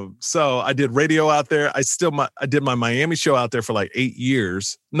 So I did radio out there. I did my Miami show out there for 8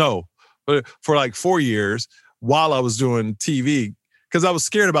 years. No, but for 4 years while I was doing TV because I was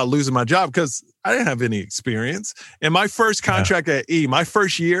scared about losing my job because I didn't have any experience. And my first contract at E, my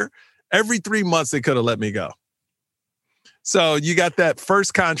first year, every 3 months they could have let me go. So you got that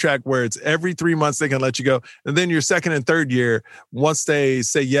first contract where it's every 3 months they can let you go. And then your second and third year, once they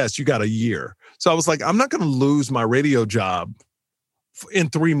say yes, you got a year. So I was like, I'm not going to lose my radio job in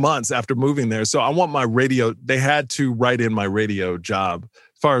 3 months after moving there. So I want my radio. They had to write in my radio job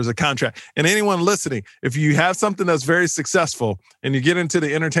as far as a contract. And anyone listening, if you have something that's very successful and you get into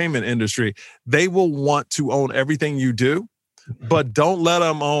the entertainment industry, they will want to own everything you do, but don't let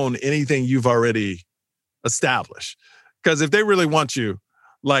them own anything you've already established. Because if they really want you,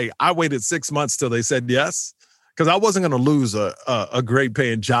 like I waited 6 months till they said yes, because I wasn't going to lose a great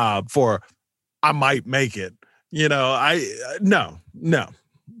paying job for I might make it. You know, no.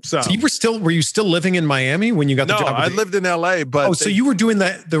 So were you still living in Miami when you got the job? No, I lived in LA, but so you were doing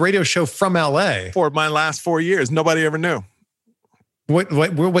the radio show from LA for my last 4 years. Nobody ever knew.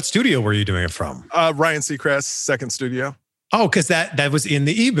 What studio were you doing it from? Ryan Seacrest's second studio. Oh, because that was in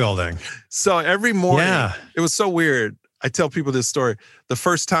the E building. So every morning, It was so weird. I tell people this story. The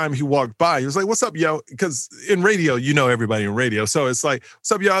first time he walked by, he was like, "What's up, yo?" Because in radio, you know everybody in radio. So it's like,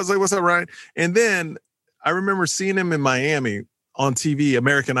 "What's up, yo?" I was like, "What's up, Ryan?" And then I remember seeing him in Miami on TV,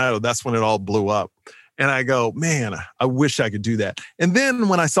 American Idol. That's when it all blew up. And I go, man, I wish I could do that. And then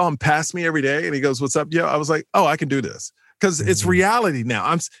when I saw him pass me every day and he goes, "What's up, yo?" I was like, oh, I can do this. Because it's reality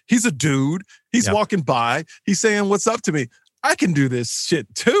now. He's a dude. He's walking by. He's saying, "What's up" to me. I can do this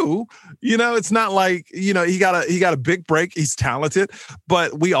shit too. You know, it's not like, you know, he got a big break. He's talented,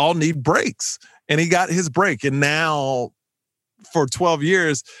 but we all need breaks. And he got his break. And now for 12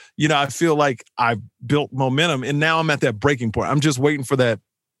 years, you know, I feel like I've built momentum and now I'm at that breaking point. I'm just waiting for that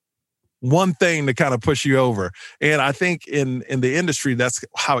one thing to kind of push you over. And I think in the industry, that's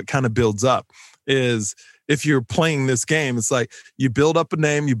how it kind of builds up is if you're playing this game, it's like you build up a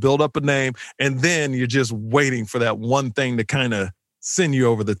name, and then you're just waiting for that one thing to kind of send you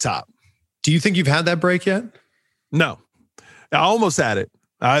over the top. Do you think you've had that break yet? No, I almost had it.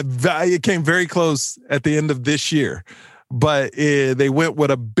 It came very close at the end of this year, but they went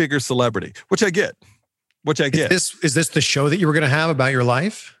with a bigger celebrity, which I get. Is this the show that you were going to have about your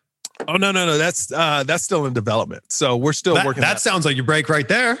life? Oh, no. That's still in development. So we're still working. That sounds like your break right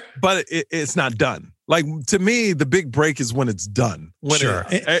there. But it's not done. Like, to me, the big break is when it's done. When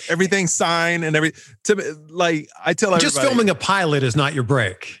everything's signed and to me, like I tell everybody. Just filming a pilot is not your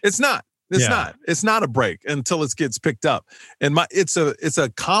break. It's not. It's not a break until it gets picked up. And it's an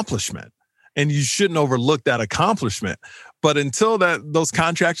accomplishment. And you shouldn't overlook that accomplishment. But until those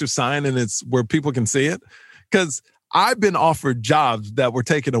contracts are signed and it's where people can see it, because I've been offered jobs that were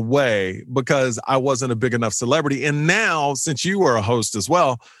taken away because I wasn't a big enough celebrity. And now, since you were a host as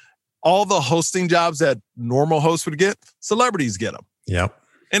well, all the hosting jobs that normal hosts would get, celebrities get them. Yep.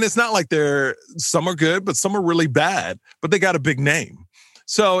 And it's not like some are good, but some are really bad, but they got a big name.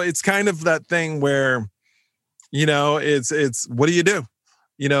 So it's kind of that thing where, you know, it's what do you do?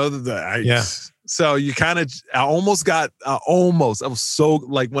 You know, so you kind of, I was so,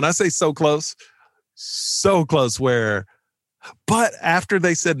 like, when I say so close where, but after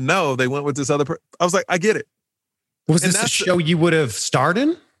they said no, they went with this other person. I was like, I get it. Was this a show you would have starred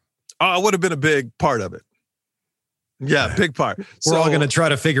in? I would have been a big part of it. Yeah, big part. We're all going to try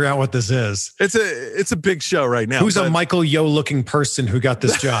to figure out what this is. It's a big show right now. Who's a Michael Yo looking person who got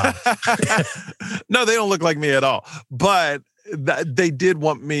this job? No, they don't look like me at all. But they did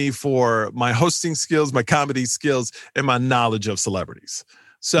want me for my hosting skills, my comedy skills, and my knowledge of celebrities.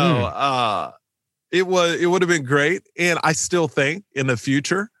 So it would have been great. And I still think in the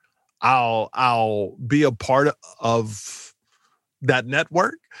future, I'll be a part of that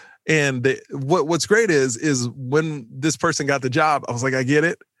network. And what's great is when this person got the job, I was like, I get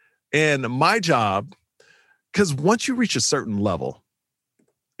it. And my job, because once you reach a certain level,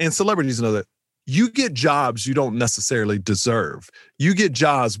 and celebrities know that, you get jobs you don't necessarily deserve. You get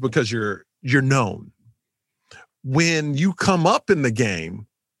jobs because you're known. When you come up in the game,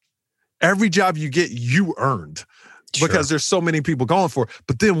 every job you get, you earned. Sure. Because there's so many people going for it.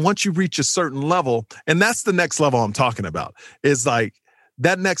 But then once you reach a certain level, and that's the next level I'm talking about, is like,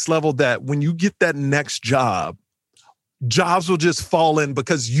 that next level that when you get that next job, jobs will just fall in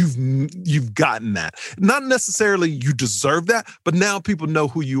because you've gotten that. Not necessarily you deserve that, but now people know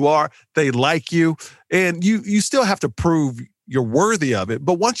who you are. They like you. And you still have to prove you're worthy of it.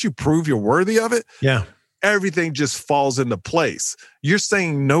 But once you prove you're worthy of it, everything just falls into place. You're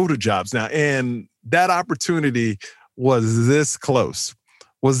saying no to jobs now. And that opportunity was this close.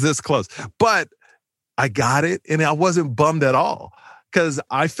 But I got it and I wasn't bummed at all. Because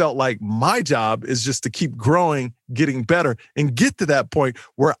I felt like my job is just to keep growing, getting better, and get to that point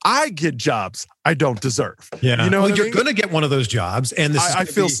where I get jobs I don't deserve. Yeah, you know, you're going to get one of those jobs, and this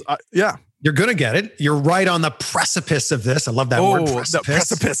You're going to get it. You're right on the precipice of this. I love that word, precipice. The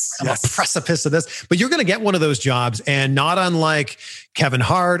precipice. I'm Yes. a precipice of this. But you're going to get one of those jobs, and not unlike Kevin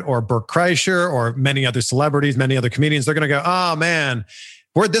Hart or Bert Kreischer or many other celebrities, many other comedians, they're going to go, oh man,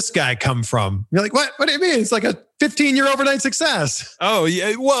 where'd this guy come from? You're like, what? What do you mean? It's like a 15-year overnight success. Oh,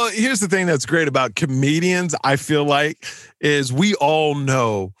 yeah. Well, here's the thing that's great about comedians, I feel like, is we all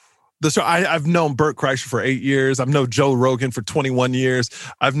know the show. I've known Bert Kreischer for 8 years. I've known Joe Rogan for 21 years.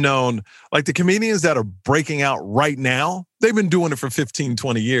 I've known like the comedians that are breaking out right now. They've been doing it for 15,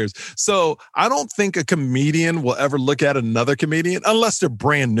 20 years. So I don't think a comedian will ever look at another comedian unless they're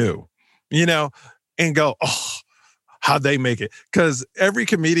brand new, and go, oh, how'd they make it? Because every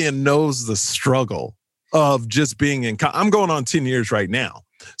comedian knows the struggle of just being in. I'm going on 10 years right now.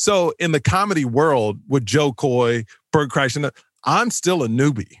 So in the comedy world with Joe Coy, Bert Kreischer, I'm still a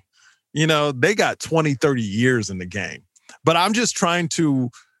newbie. They got 20, 30 years in the game. But I'm just trying to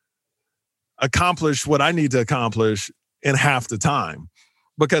accomplish what I need to accomplish in half the time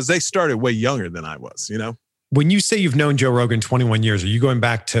because they started way younger than I was, When you say you've known Joe Rogan 21 years, are you going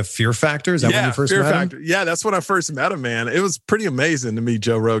back to Fear Factor? Is that when you first Fear met Factor. him? Yeah, that's when I first met him, man. It was pretty amazing to meet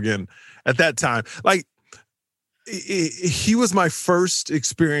Joe Rogan at that time. Like, he was my first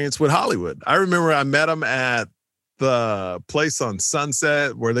experience with Hollywood. I remember I met him at the place on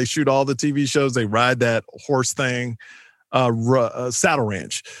Sunset where they shoot all the TV shows. They ride that horse thing, Saddle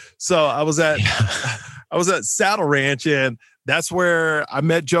Ranch. So I was at Saddle Ranch, and that's where I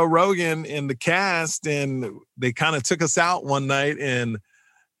met Joe Rogan in the cast, and they kind of took us out one night. And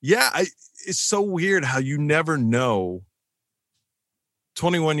it's so weird how you never know.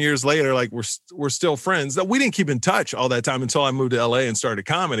 21 years later, like we're still friends. We didn't keep in touch all that time until I moved to LA and started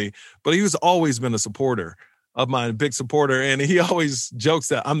comedy, but he was always been a supporter of mine, a big supporter. And he always jokes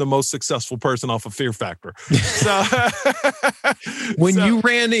that I'm the most successful person off of Fear Factor. So when you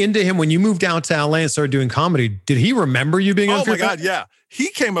ran into him, when you moved out to LA and started doing comedy, did he remember you being on Fear Factor? Oh my God, yeah. He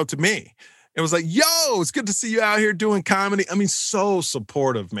came up to me and was like, yo, it's good to see you out here doing comedy. I mean, so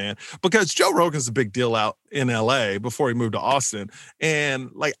supportive, man. Because Joe Rogan's a big deal out in LA before he moved to Austin. And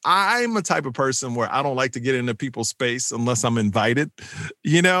like, I'm a type of person where I don't like to get into people's space unless I'm invited,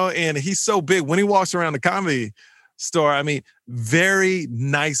 and he's so big. When he walks around the comedy store, I mean, very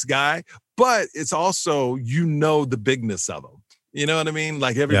nice guy, but it's also, the bigness of him. You know what I mean?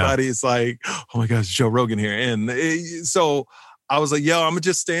 Like everybody is like, oh my gosh, Joe Rogan here. And so I was like, yo, I'm going to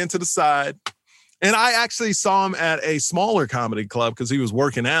just stand to the side. And I actually saw him at a smaller comedy club because he was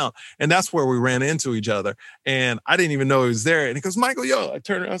working out. And that's where we ran into each other. And I didn't even know he was there. And he goes, Michael, yo. I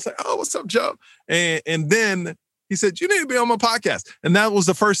turned around. I was like, oh, what's up, Joe? And then he said, you need to be on my podcast. And that was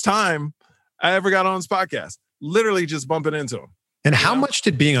the first time I ever got on his podcast. Literally just bumping into him. And how much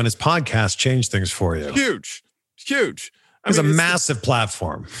did being on his podcast change things for you? Huge. It's a massive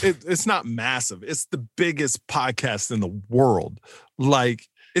platform. It's not massive. It's the biggest podcast in the world. Like,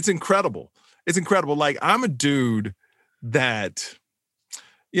 it's incredible. It's incredible. Like, I'm a dude that,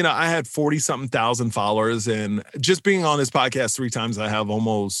 I had 40-something thousand followers, and just being on this podcast 3 times, I have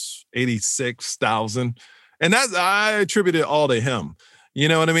almost 86,000. And I attribute it all to him. You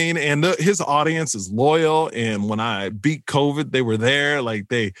know what I mean? And his audience is loyal. And when I beat COVID, they were there. Like,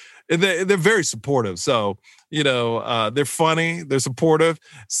 they're very supportive. So, they're funny, they're supportive.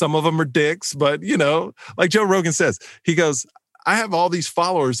 Some of them are dicks, but like Joe Rogan says, he goes, I have all these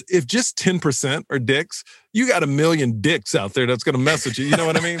followers. If just 10% are dicks, you got 1 million dicks out there that's going to message you. You know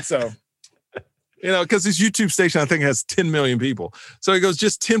what I mean? So, because his YouTube station, I think, has 10 million people. So he goes,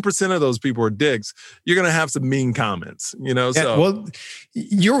 just 10% of those people are dicks. You're going to have some mean comments, Yeah, so. well,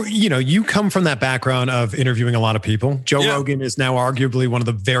 you come from that background of interviewing a lot of people. Joe Rogan is now arguably one of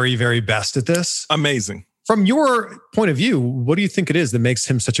the very, very best at this. Amazing. From your point of view, what do you think it is that makes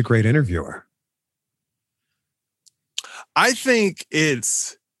him such a great interviewer? I think he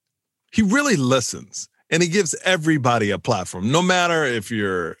really listens, and he gives everybody a platform. No matter if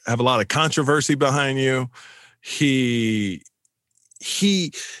you have a lot of controversy behind you, he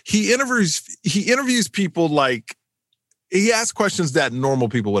interviews people, like he asks questions that normal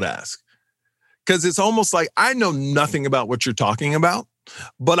people would ask. Because it's almost like, I know nothing about what you're talking about,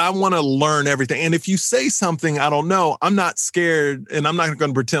 but I want to learn everything. And if you say something I don't know, I'm not scared, and I'm not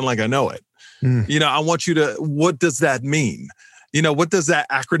going to pretend like I know it. I want you to, what does that mean? What does that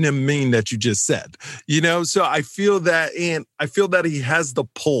acronym mean that you just said? So I feel that, and I feel that he has the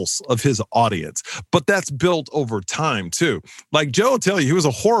pulse of his audience, but that's built over time too. Like Joe will tell you, he was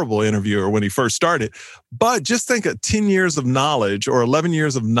a horrible interviewer when he first started, but just think of 10 years of knowledge or 11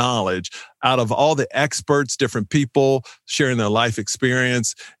 years of knowledge out of all the experts, different people sharing their life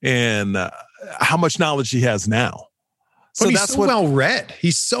experience, and how much knowledge he has now. So he's so well read.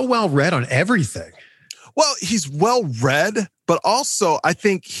 He's so well read on everything. Well, he's well read, but also I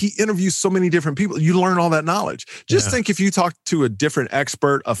think he interviews so many different people. You learn all that knowledge. Just think if you talk to a different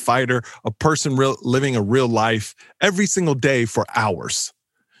expert, a fighter, a person living a real life every single day for hours,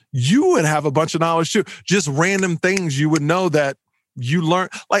 you would have a bunch of knowledge too. Just random things you would know that you learn.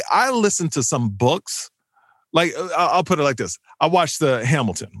 Like I listened to some books. Like I'll put it like this. I watched the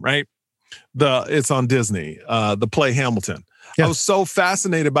Hamilton, right? It's on Disney, the play Hamilton. Yeah. I was so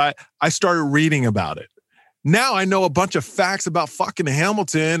fascinated by it. I started reading about it. Now I know a bunch of facts about fucking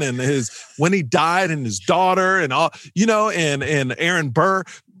Hamilton and when he died and his daughter and all, and Aaron Burr.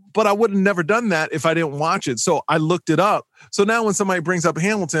 But I would have never done that if I didn't watch it. So I looked it up. So now when somebody brings up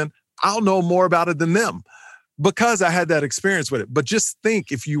Hamilton, I'll know more about it than them because I had that experience with it. But just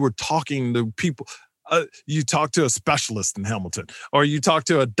think if you were talking to people, you talk to a specialist in Hamilton, or you talk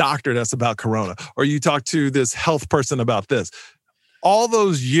to a doctor that's about Corona, or you talk to this health person about this. All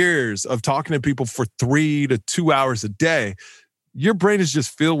those years of talking to people for 3 to 2 hours a day, your brain is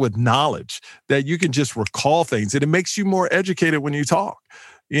just filled with knowledge that you can just recall things. And it makes you more educated when you talk,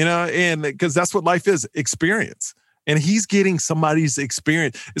 and because that's what life is, experience. And he's getting somebody's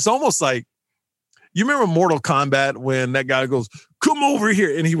experience. It's almost like, you remember Mortal Kombat when that guy goes, come over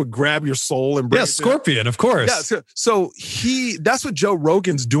here, and he would grab your soul and bring it Scorpion, of course. Yeah, so that's what Joe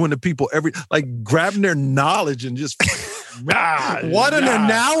Rogan's doing to people grabbing their knowledge and just what an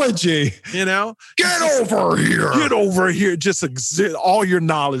analogy. Get over here. Get over here. Just exert all your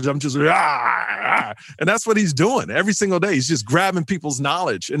knowledge. I'm just and that's what he's doing every single day. He's just grabbing people's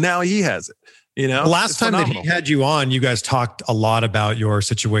knowledge, and now he has it. Last time that he had you on, you guys talked a lot about your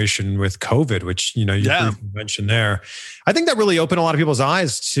situation with COVID, which, you mentioned there. I think that really opened a lot of people's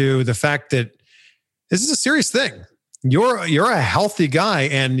eyes to the fact that this is a serious thing. You're a healthy guy,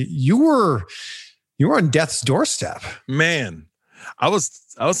 and you were on death's doorstep. Man, I was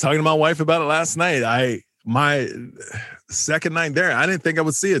talking to my wife about it last night. My second night there, I didn't think I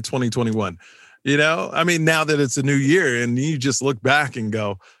would see it 2021. I mean, now that it's a new year and you just look back and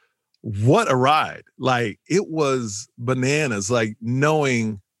go, what a ride. Like, it was bananas, like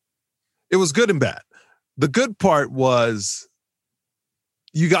knowing it was good and bad. The good part was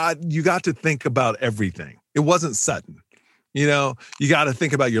you got to think about everything. It wasn't sudden. You got to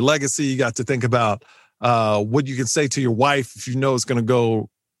think about your legacy. You got to think about what you can say to your wife if you know it's going to go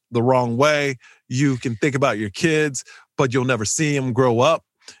the wrong way. You can think about your kids, but you'll never see them grow up.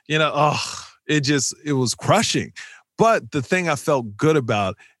 It was crushing. But the thing I felt good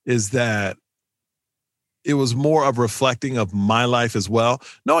about is that it was more of reflecting of my life as well,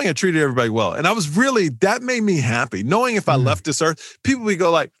 knowing I treated everybody well. And that made me happy. Knowing if I left this earth, people would go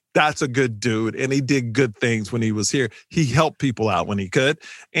like, that's a good dude. And he did good things when he was here. He helped people out when he could.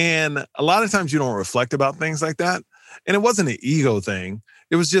 And a lot of times you don't reflect about things like that. And it wasn't an ego thing.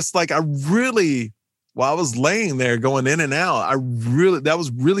 It was just like, while I was laying there going in and out, that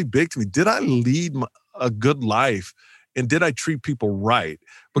was really big to me. Did I lead a good life? And did I treat people right?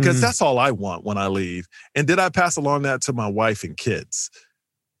 Because that's all I want when I leave. And did I pass along that to my wife and kids?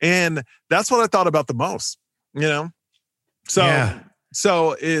 And that's what I thought about the most, So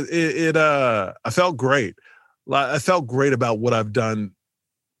I felt great. I felt great about what I've done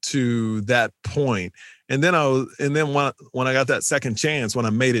to that point. And then when I got that second chance, when I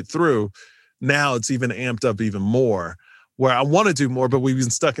made it through, now it's even amped up even more. Where I want to do more, but we've been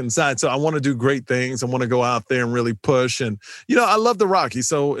stuck inside. So I want to do great things. I want to go out there and really push. And, I love The Rock. He's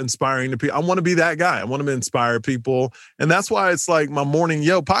so inspiring to people. I want to be that guy. I want to inspire people. And that's why it's like my Morning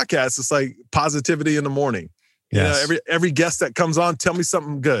Yo podcast. It's like positivity in the morning. Yes. Every guest that comes on, tell me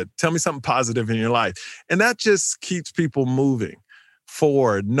something good. Tell me something positive in your life. And that just keeps people moving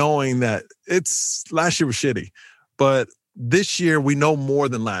forward, knowing that last year was shitty, but this year we know more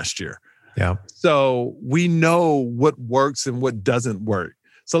than last year. Yeah. So we know what works and what doesn't work.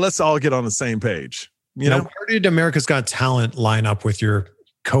 So let's all get on the same page. Where did America's Got Talent line up with your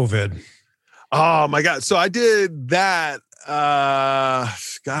COVID? Oh my God. So I did that. I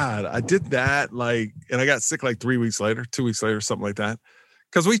did that and I got sick 2 weeks later, something like that.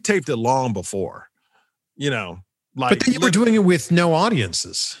 Cause we taped it long before, but then you were doing it with no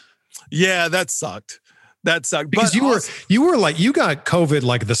audiences. Yeah, that sucked. Because you got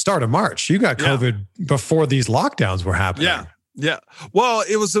COVID the start of March. You got COVID before these lockdowns were happening. Yeah. Well,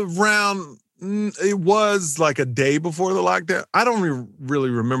 it was it was like a day before the lockdown. I don't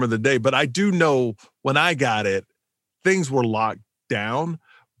really remember the day, but I do know when I got it, things were locked down.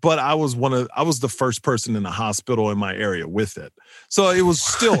 But I was the first person in the hospital in my area with it. So it was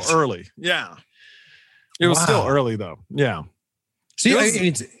still early. Yeah. It was still early though. Yeah.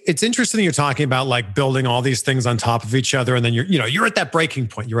 See, it's interesting you're talking about like building all these things on top of each other, and then you're at that breaking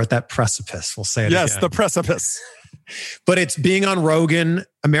point. You're at that precipice. We'll say it again. Yes, the precipice. But it's being on Rogan,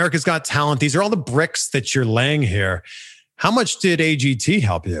 America's Got Talent. These are all the bricks that you're laying here. How much did AGT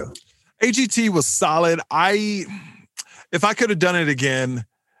help you? AGT was solid. If I could have done it again,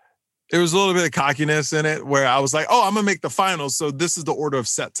 there was a little bit of cockiness in it where I was like, oh, I'm going to make the finals. So this is the order of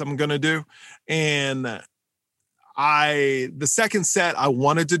sets I'm going to do. And the second set I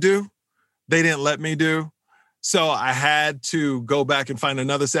wanted to do, they didn't let me do. So I had to go back and find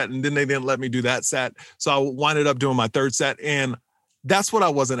another set, and then they didn't let me do that set. So I winded up doing my third set, and that's what I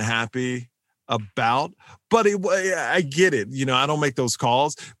wasn't happy about. But I get it. I don't make those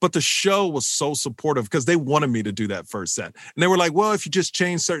calls. But the show was so supportive because they wanted me to do that first set. And they were like, well, if you just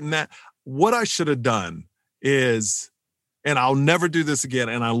change certain that, what I should have done is, and I'll never do this again,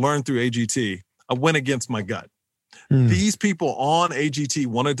 and I learned through AGT, I went against my gut. These people on AGT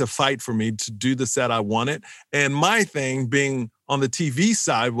wanted to fight for me to do the set I wanted. And my thing being on the TV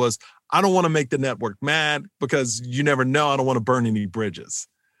side was, I don't want to make the network mad because you never know. I don't want to burn any bridges.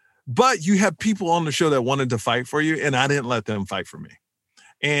 But you have people on the show that wanted to fight for you, and I didn't let them fight for me.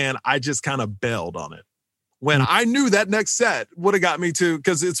 And I just kind of bailed on it. When I knew that next set would have got me to,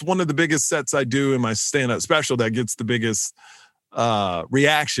 because it's one of the biggest sets I do in my stand-up special that gets the biggest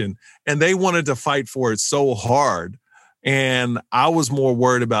reaction. And they wanted to fight for it so hard. And I was more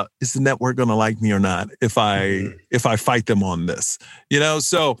worried about, is the network going to like me or not if I fight them on this?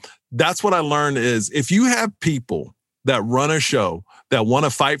 So that's what I learned is if you have people that run a show that want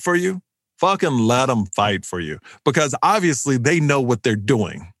to fight for you, fucking let them fight for you, because obviously they know what they're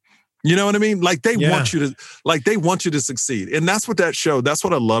doing. You know what I mean? Like they want you to succeed. And that's what that's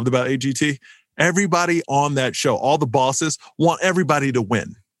what I loved about AGT. Everybody on that show, all the bosses want everybody to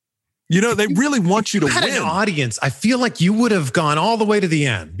win. They really want you to win. An audience, I feel like you would have gone all the way to the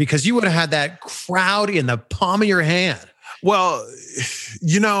end because you would have had that crowd in the palm of your hand. Well,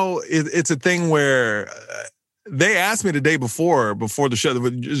 it's a thing where they asked me the day before the show,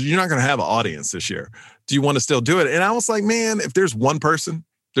 you're not going to have an audience this year. Do you want to still do it? And I was like, man, if there's one person,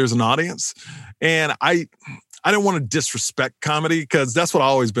 there's an audience. And I didn't want to disrespect comedy because that's what I've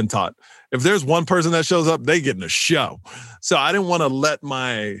always been taught. If there's one person that shows up, they get in a show. So I didn't want to let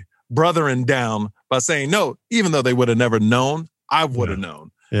my brethren down by saying no, even though they would have never known, I would have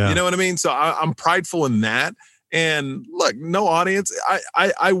known. Yeah. You know what I mean? So I'm prideful in that. And look, no audience.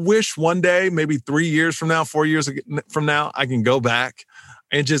 I wish one day, maybe 3 years from now, 4 years from now, I can go back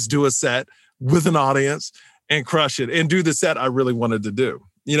and just do a set with an audience and crush it and do the set I really wanted to do.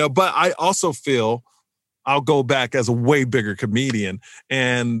 But I also feel I'll go back as a way bigger comedian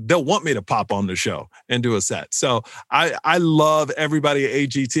and they'll want me to pop on the show and do a set. So I love everybody at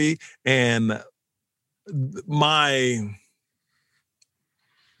AGT, and my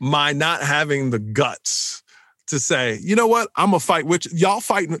not having the guts to say, you know what, I'm a fight, which y'all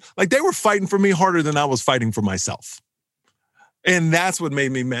fighting, like they were fighting for me harder than I was fighting for myself. And that's what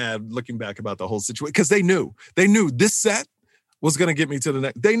made me mad looking back about the whole situation, because they knew this set was going to get me to the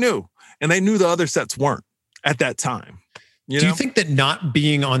next. They knew, and they knew the other sets weren't at that time. Do you think that not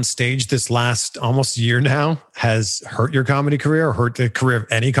being on stage this last almost year now has hurt your comedy career or hurt the career of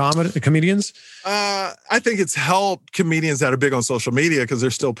any comedians? I think it's helped comedians that are big on social media because they're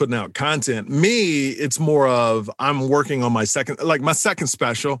still putting out content. Me, it's more of I'm working on my second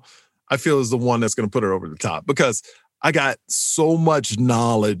special, I feel is the one that's going to put it over the top because I got so much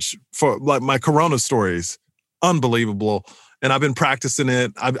knowledge for like my Corona stories. Unbelievable. And I've been practicing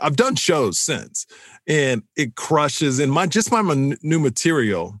it. I've done shows since, and it crushes. And my new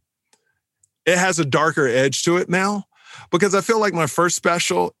material, it has a darker edge to it now because I feel like my first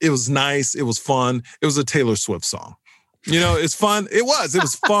special, it was nice. It was fun. It was a Taylor Swift song. It's fun. It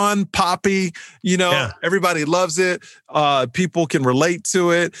was fun, poppy, Everybody loves it. People can relate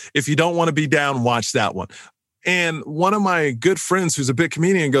to it. If you don't want to be down, watch that one. And one of my good friends who's a big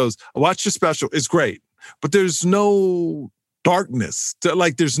comedian goes, I watched your special. It's great, but there's no darkness.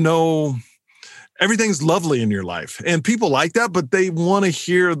 Everything's lovely in your life. And people like that, but they want to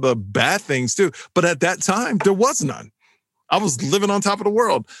hear the bad things too. But at that time, there was none. I was living on top of the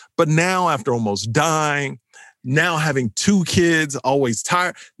world. But now, after almost dying, now having 2 kids, always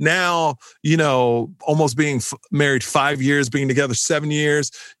tired, now, almost being married 5 years, being together 7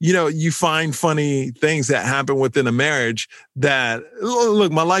 years, you find funny things that happen within a marriage that,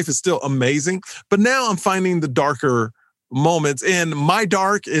 look, my life is still amazing, but now I'm finding the darker moments, and my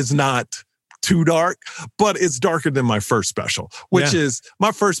dark is not too dark, but it's darker than my first special, which is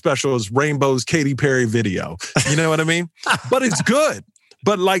my first special is Rainbow's Katy Perry video. You know what I mean? But it's good.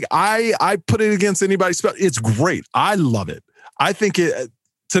 But like I put it against anybody's special. It's great. I love it. I think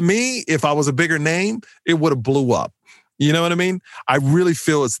to me, if I was a bigger name, it would have blew up. You know what I mean? I really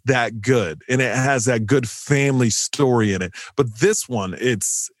feel it's that good, and it has that good family story in it. But this one,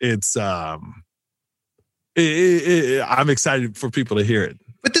 I'm excited for people to hear it.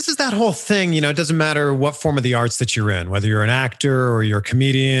 But this is that whole thing, it doesn't matter what form of the arts that you're in, whether you're an actor or you're a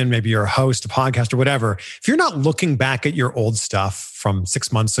comedian, maybe you're a host, a podcast or whatever. If you're not looking back at your old stuff from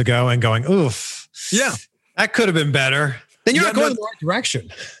 6 months ago and going, oof, yeah, that could have been better, then you're not going in the right direction.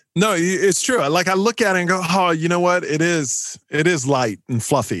 No, it's true. Like I look at it and go, oh, you know what? It is light and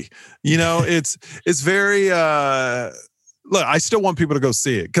fluffy. It's very, look, I still want people to go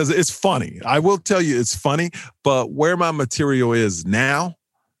see it because it's funny. I will tell you it's funny, but where my material is now,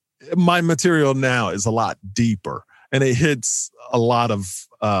 my material now is a lot deeper and it hits a lot of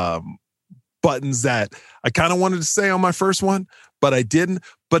buttons that I kind of wanted to say on my first one, but I didn't.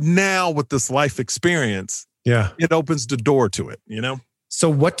 But now with this life experience, it opens the door to it, So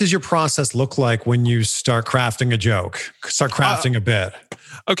what does your process look like when you start crafting a joke, start crafting a bit?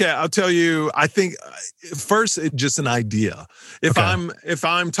 Okay, I'll tell you, I think first it's just an idea. If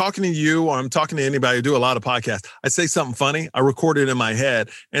I'm talking to you or I'm talking to anybody, I do a lot of podcasts, I say something funny, I record it in my head.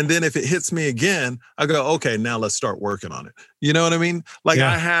 And then if it hits me again, I go, okay, now let's start working on it. You know what I mean? Like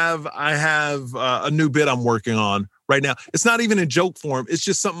I have a new bit I'm working on right now. It's not even in joke form. It's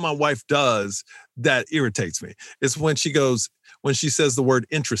just something my wife does that irritates me. It's when she says the word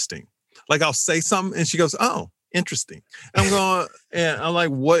interesting. Like I'll say something and she goes, oh, interesting. And I'm going, and I'm like,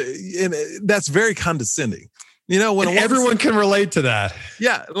 what? And that's very condescending. When everyone can relate to that.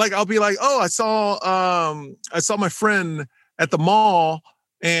 Yeah. Like I'll be like, oh, I saw my friend at the mall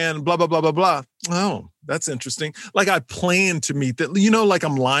and blah, blah, blah, blah, blah. Oh, that's interesting. Like I plan to meet that, like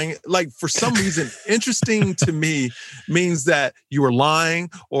I'm lying. Like for some reason, interesting to me means that you are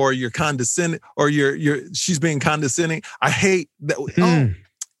lying or you're condescending or she's being condescending. I hate that. Oh,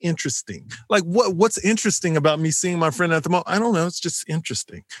 interesting. Like what's interesting about me seeing my friend at the mall? I don't know. It's just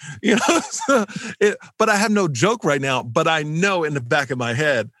interesting, but I have no joke right now, but I know in the back of my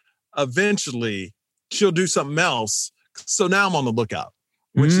head, eventually she'll do something else. So now I'm on the lookout.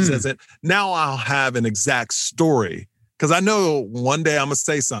 When she says it, now I'll have an exact story because I know one day I'm going to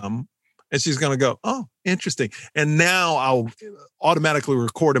say something and she's going to go, oh, interesting. And now I'll automatically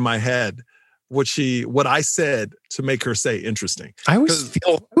record in my head what I said to make her say interesting. I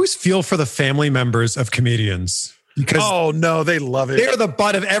always feel for the family members of comedians because they love it. They're the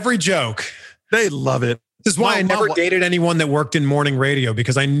butt of every joke. They love it. This is why I never dated anyone that worked in morning radio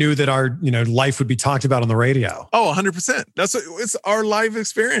because I knew that our, life would be talked about on the radio. Oh, 100%. It's our live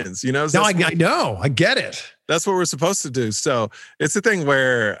experience, No, I know. I get it. That's what we're supposed to do. So it's a thing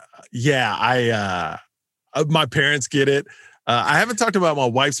where, my parents get it. I haven't talked about my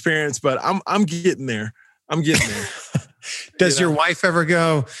wife's parents, but I'm getting there. Does your wife ever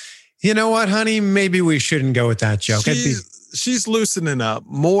go, you know what, honey, maybe we shouldn't go with that joke? She's loosening up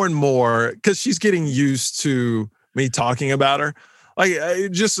more and more because she's getting used to me talking about her. Like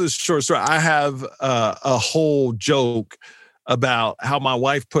just a short story. I have a whole joke about how my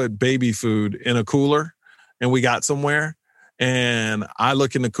wife put baby food in a cooler and we got somewhere and I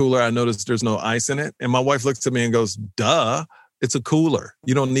look in the cooler, I notice there's no ice in it. And my wife looks at me and goes, duh, it's a cooler.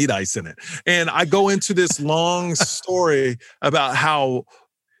 You don't need ice in it. And I go into this long story about how,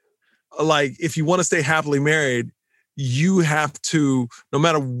 like, if you want to stay happily married, you have to, no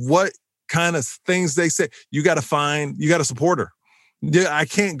matter what kind of things they say, you got to support her. I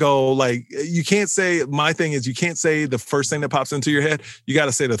can't go like, you can't say, my thing is you can't say the first thing that pops into your head. You got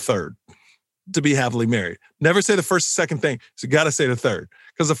to say the third to be happily married. Never say the first or second thing. So you got to say the third.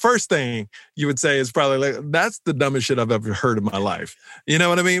 Because the first thing you would say is probably like, that's the dumbest shit I've ever heard in my life. You know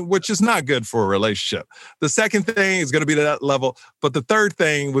what I mean? Which is not good for a relationship. The second thing is going to be to that level. But the third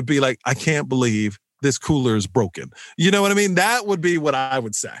thing would be like, I can't believe this cooler is broken. You know what I mean? That would be what I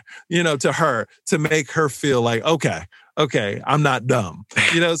would say, to her, to make her feel like, okay, I'm not dumb.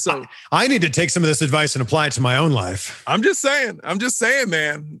 So I need to take some of this advice and apply it to my own life. I'm just saying,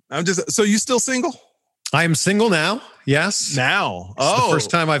 man. So you still single? I am single now. Yes. Now. It's the first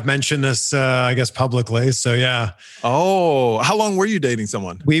time I've mentioned this, I guess, publicly. So yeah. Oh, how long were you dating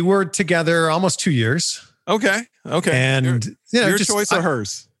someone? We were together almost 2 years. Okay. And your choice or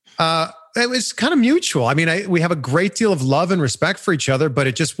hers? It was kind of mutual. I mean, we have a great deal of love and respect for each other, but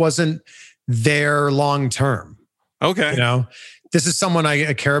it just wasn't there long term. Okay. This is someone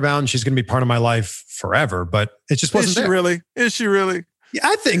I care about and she's going to be part of my life forever, but it just wasn't there. Is she really? Yeah,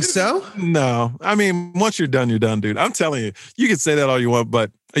 I think so. No. I mean, once you're done, dude. I'm telling you, you can say that all you want,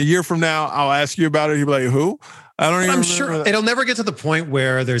 but a year from now, I'll ask you about it. You'll be like, who? I don't even remember. I'm sure it'll never get to the point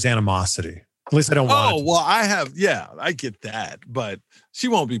where there's animosity. At least I don't want it. Oh, well, I have. Yeah, I get that. But she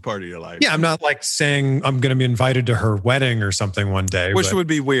won't be part of your life. Yeah, I'm not like saying I'm going to be invited to her wedding or something one day. Which would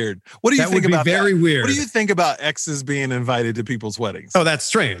be weird. What do you think about that? That would be very weird. What do you think about exes being invited to people's weddings? Oh, that's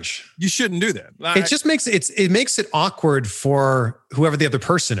strange. You shouldn't do that. It just makes it awkward for whoever the other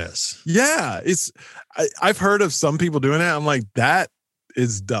person is. Yeah, I've heard of some people doing that. I'm like, that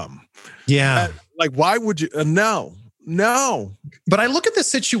is dumb. Yeah. Like, why would you? No. But I look at the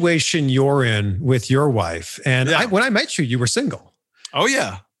situation you're in with your wife. And when I met you, you were single. Oh,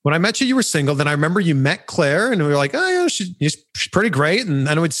 yeah. When I met you, you were single. Then I remember you met Claire and we were like, oh, yeah, she's pretty great. And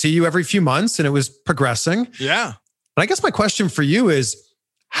then I would see you every few months and it was progressing. Yeah. And I guess my question for you is,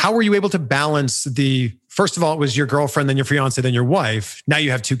 how were you able to balance first of all, it was your girlfriend, then your fiance, then your wife. Now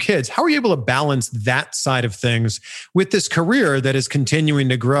you have 2 kids. How are you able to balance that side of things with this career that is continuing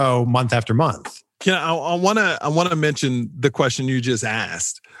to grow month after month? I want to mention the question you just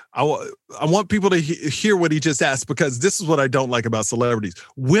asked. I want people to hear what he just asked, because this is what I don't like about celebrities.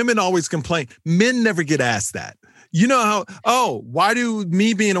 Women always complain. Men never get asked that. You know how, why do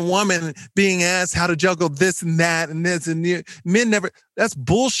me being a woman being asked how to juggle this and that and this and men never, that's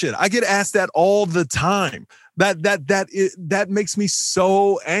bullshit. I get asked that all the time. That makes me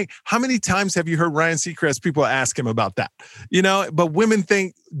so angry. How many times have you heard Ryan Seacrest people ask him about that? You know, but women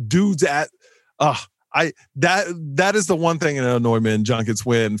think dudes that is the one thing that annoys me in junkets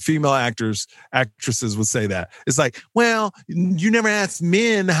when female actresses would say that. It's like, well, you never ask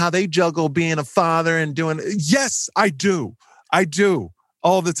men how they juggle being a father and doing. Yes, I do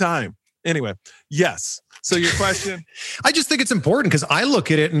all the time. Anyway, yes. So your question? I just think it's important because I look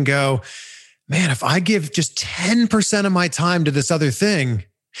at it and go, man, if I give just 10% of my time to this other thing,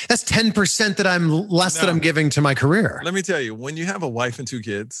 that's 10% that I'm giving to my career. Let me tell you, when you have a wife and 2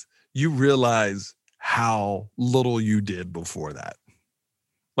 kids, you realize how little you did before that.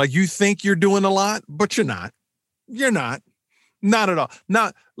 Like, you think you're doing a lot, but you're not. You're not. Not at all.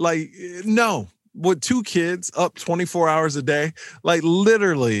 Not like, no. With 2 kids up 24 hours a day, like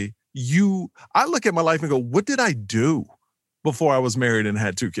literally I look at my life and go, what did I do before I was married and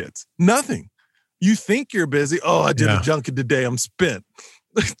had 2 kids? Nothing. You think you're busy. Oh, I did a junket today. I'm spent.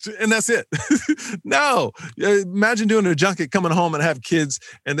 And that's it. No, imagine doing a junket, coming home and have kids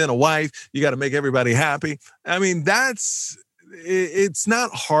and then a wife. You got to make everybody happy. I mean, it's not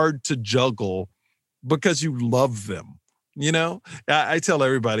hard to juggle because you love them. You know, I tell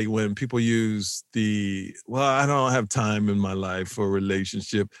everybody when people use I don't have time in my life for a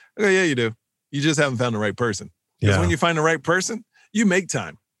relationship. I go, yeah, you do. You just haven't found the right person. Because when you find the right person, you make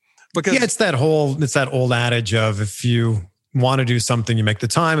time. Because it's that old adage of, if you want to do something, you make the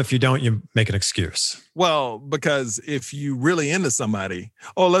time. If you don't, you make an excuse. Well, because if you really into somebody,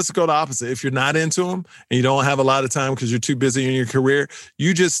 let's go the opposite. If you're not into them and you don't have a lot of time because you're too busy in your career,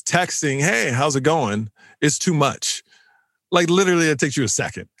 you just texting, hey, how's it going? It's too much. Like literally it takes you a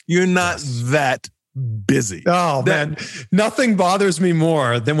second. You're not that busy. Oh man, nothing bothers me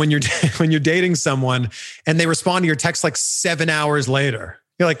more than when you're dating someone and they respond to your text like 7 hours later.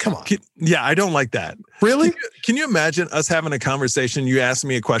 You're like, come on. I don't like that. Really? Can you imagine us having a conversation? You ask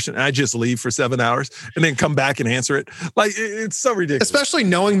me a question and I just leave for 7 hours and then come back and answer it. Like, it's so ridiculous. Especially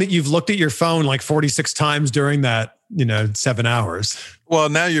knowing that you've looked at your phone like 46 times during that, 7 hours. Well,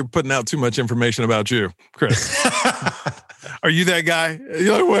 now you're putting out too much information about you, Chris. Are you that guy?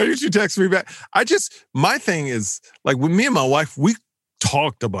 You're like, why didn't you text me back? My thing is, like, with me and my wife, we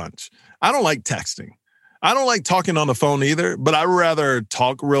talked a bunch. I don't like texting. I don't like talking on the phone either, but I'd rather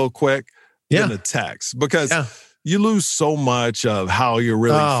talk real quick than a text, because you lose so much of how you're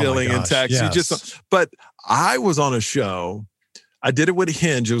really feeling in text. Yes. But I was on a show. I did it with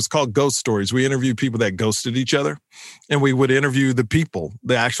Hinge. It was called Ghost Stories. We interviewed people that ghosted each other, and we would interview the people,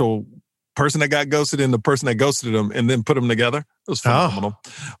 the actual person that got ghosted and the person that ghosted them, and then put them together. It was phenomenal.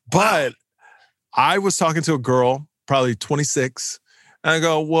 But I was talking to a girl, probably 26, and I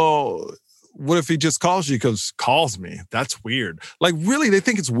go, well, what if he just calls you? Because calls me. That's weird. Like, really, they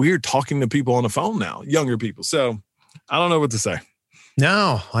think it's weird talking to people on the phone now, younger people. So I don't know what to say.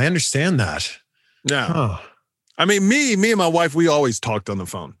 No, I understand that. Yeah. Huh. I mean, me and my wife, we always talked on the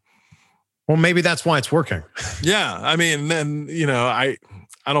phone. Well, maybe that's why it's working. Yeah. I mean, then,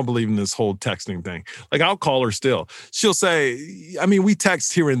 I don't believe in this whole texting thing. Like, I'll call her still. She'll say, I mean, we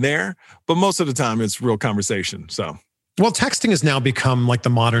text here and there, but most of the time it's real conversation. So, well, texting has now become like the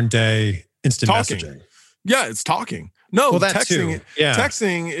modern day instant messaging. Yeah, it's talking. No, well, that texting. Too. Yeah.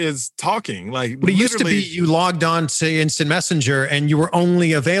 Texting is talking. Like, but it used to be you logged on to Instant Messenger and you were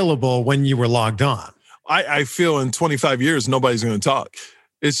only available when you were logged on. I feel in 25 years nobody's going to talk.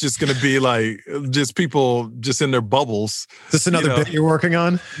 It's just going to be like just people just in their bubbles. Is this another bit you're working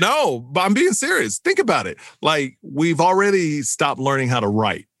on? No, but I'm being serious. Think about it. Like, we've already stopped learning how to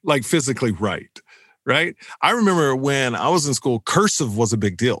write, like physically write, right? I remember when I was in school, cursive was a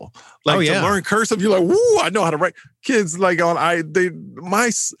big deal. Like, to learn cursive, you're like, woo, I know how to write. Kids, like,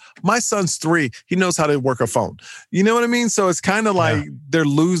 my son's 3. He knows how to work a phone. You know what I mean? So it's kind of like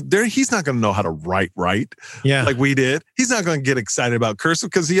he's not going to know how to write right. Yeah. Like we did. He's not going to get excited about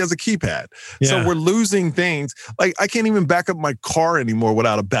cursive because he has a keypad. Yeah. So we're losing things. Like, I can't even back up my car anymore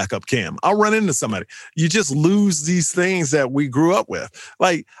without a backup cam. I'll run into somebody. You just lose these things that we grew up with.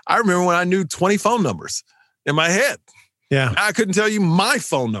 Like, I remember when I knew 20 phone numbers in my head. Yeah, I couldn't tell you my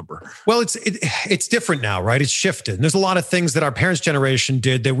phone number. Well, it's different now, right? It's shifted. And there's a lot of things that our parents' generation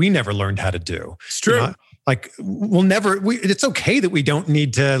did that we never learned how to do. It's true. You know? Like, it's okay that we don't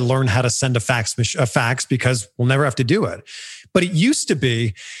need to learn how to send a fax because we'll never have to do it. But it used to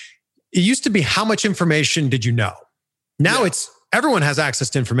be how much information did you know? Now it's everyone has access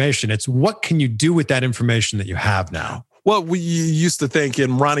to information. It's what can you do with that information that you have now? Well, we used to think,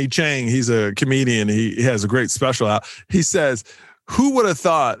 and Ronnie Chang, he's a comedian. He has a great special out. He says, who would have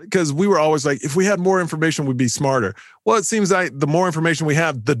thought, because we were always like, if we had more information, we'd be smarter. Well, it seems like the more information we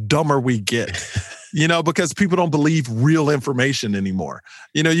have, the dumber we get, because people don't believe real information anymore.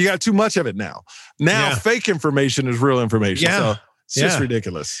 You got too much of it now. Now, fake information is real information. Yeah. So it's just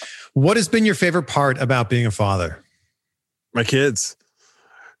ridiculous. What has been your favorite part about being a father? My kids.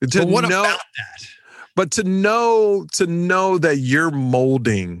 But what about that? But to know that you're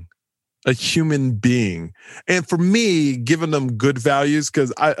molding a human being, and for me, giving them good values,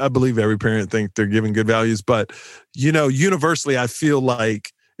 because I believe every parent thinks they're giving good values, but universally, I feel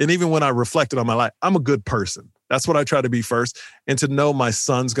like, and even when I reflected on my life, I'm a good person. That's what I try to be first. And to know my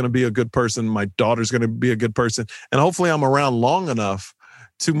son's going to be a good person, my daughter's going to be a good person, and hopefully I'm around long enough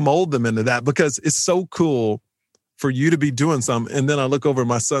to mold them into that, because it's so cool for you to be doing something, and then I look over,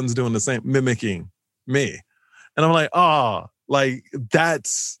 my son's doing the same, mimicking me. And I'm like, like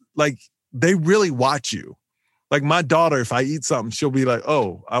that's like, they really watch you. Like, my daughter, if I eat something, she'll be like,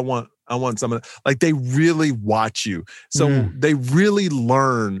 oh, I want some of that. Like, they really watch you. So they really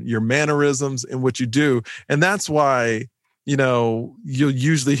learn your mannerisms and what you do. And that's why, you'll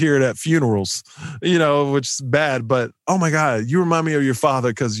usually hear it at funerals, which is bad, but oh my God, you remind me of your father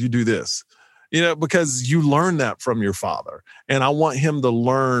because you do this. Because you learn that from your father. And I want him to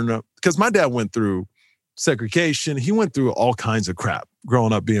learn, because my dad went through segregation. He went through all kinds of crap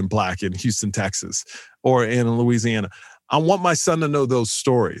growing up being black in Houston, Texas, or in Louisiana. I want my son to know those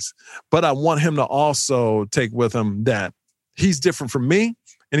stories, but I want him to also take with him that he's different from me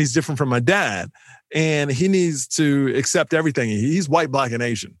and he's different from my dad. And he needs to accept everything. He's white, black, and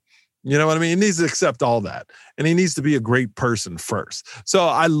Asian. You know what I mean? He needs to accept all that. And he needs to be a great person first. So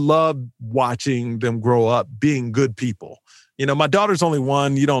I love watching them grow up being good people. My daughter's only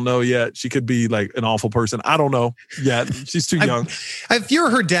 1. You don't know yet. She could be like an awful person. I don't know yet. She's too young. If you're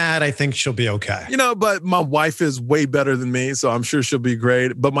her dad, I think she'll be okay. But my wife is way better than me, so I'm sure she'll be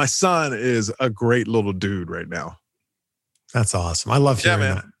great. But my son is a great little dude right now. That's awesome. I love hearing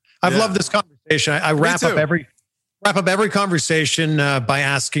that. I've loved this conversation. I wrap up every conversation by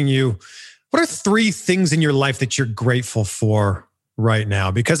asking you, what are 3 things in your life that you're grateful for right now?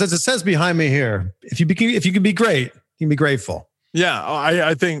 Because as it says behind me here, if you can be great, you can be grateful. Yeah,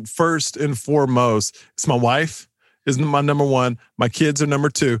 I think first and foremost, it's my wife is my number 1. My kids are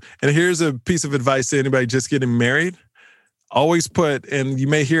number 2. And here's a piece of advice to anybody just getting married. Always put, and you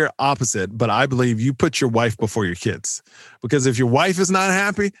may hear opposite, but I believe you put your wife before your kids. Because if your wife is not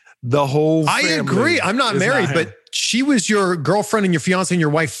happy, the whole family. I agree. I'm not married, but she was your girlfriend and your fiance and your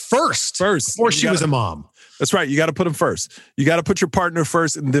wife first before she was a mom. That's right. You got to put them first. You got to put your partner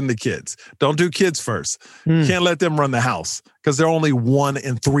first and then the kids. Don't do kids first. You can't let them run the house because they're only 1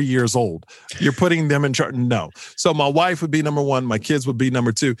 and 3 years old. You're putting them in charge. No. So my wife would be number 1. My kids would be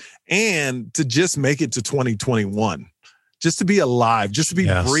number 2. And to just make it to 2021, just to be alive, just to be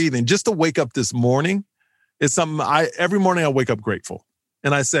breathing, just to wake up this morning is something every morning I wake up grateful.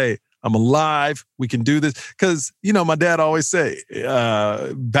 And I say, I'm alive. We can do this. Because, my dad always say,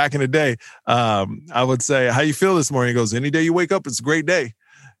 back in the day, I would say, how you feel this morning? He goes, any day you wake up, it's a great day.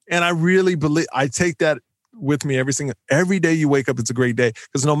 And I really believe, I take that with me every day you wake up, it's a great day.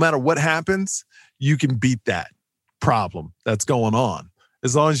 Because no matter what happens, you can beat that problem that's going on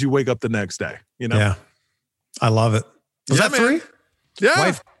as long as you wake up the next day, Yeah. I love it. Was that 3?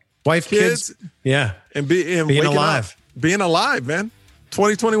 Yeah. Wife, kids. Yeah. And being alive. Being alive, man.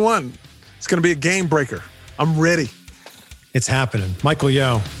 2021. It's going to be a game breaker. I'm ready. It's happening. Michael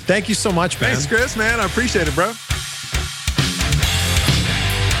Yo, thank you so much, man. Thanks, Chris, man. I appreciate it, bro.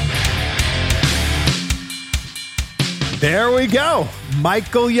 There we go.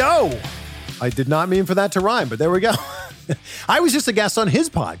 Michael Yo. I did not mean for that to rhyme, but there we go. I was just a guest on his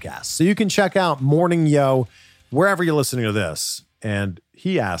podcast, so you can check out Morning Yo wherever you're listening to this. And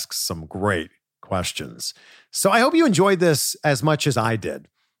he asks some great questions. So I hope you enjoyed this as much as I did.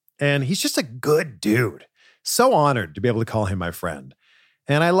 And he's just a good dude. So honored to be able to call him my friend.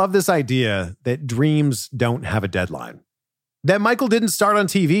 And I love this idea that dreams don't have a deadline. That Michael didn't start on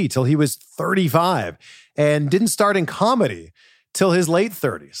TV till he was 35 and didn't start in comedy till his late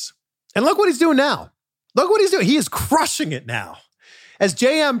 30s. And look what he's doing now. Look what he's doing. He is crushing it now. As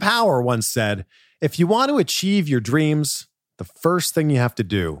J.M. Power once said, if you want to achieve your dreams, the first thing you have to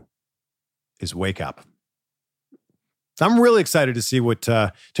do is wake up. I'm really excited to see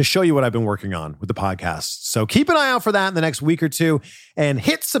to show you what I've been working on with the podcast. So keep an eye out for that in the next week or two and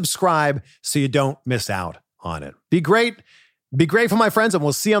hit subscribe so you don't miss out on it. Be great. Be grateful, my friends, and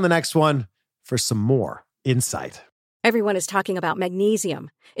we'll see you on the next one for some more insight. Everyone is talking about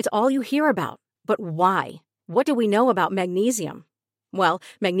magnesium. It's all you hear about. But why? What do we know about magnesium? Well,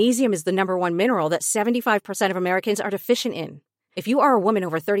 magnesium is the number one mineral that 75% of Americans are deficient in. If you are a woman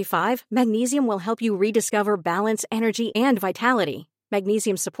over 35, magnesium will help you rediscover balance, energy, and vitality.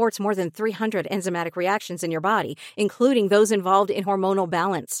 Magnesium supports more than 300 enzymatic reactions in your body, including those involved in hormonal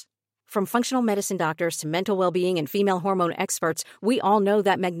balance. From functional medicine doctors to mental well-being and female hormone experts, we all know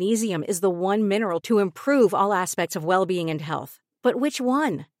that magnesium is the one mineral to improve all aspects of well-being and health. But which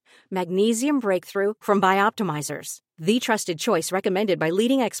one? Magnesium Breakthrough from Bioptimizers, the trusted choice recommended by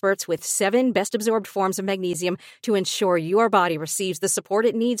leading experts with 7 best-absorbed forms of magnesium to ensure your body receives the support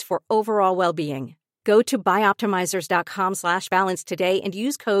it needs for overall well-being. Go to bioptimizers.com/balance today and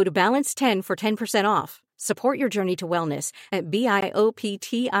use code BALANCE10 for 10% off. Support your journey to wellness at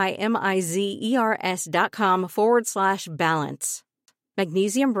bioptimizers.com/balance.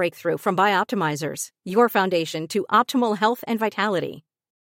 Magnesium Breakthrough from Bioptimizers, your foundation to optimal health and vitality.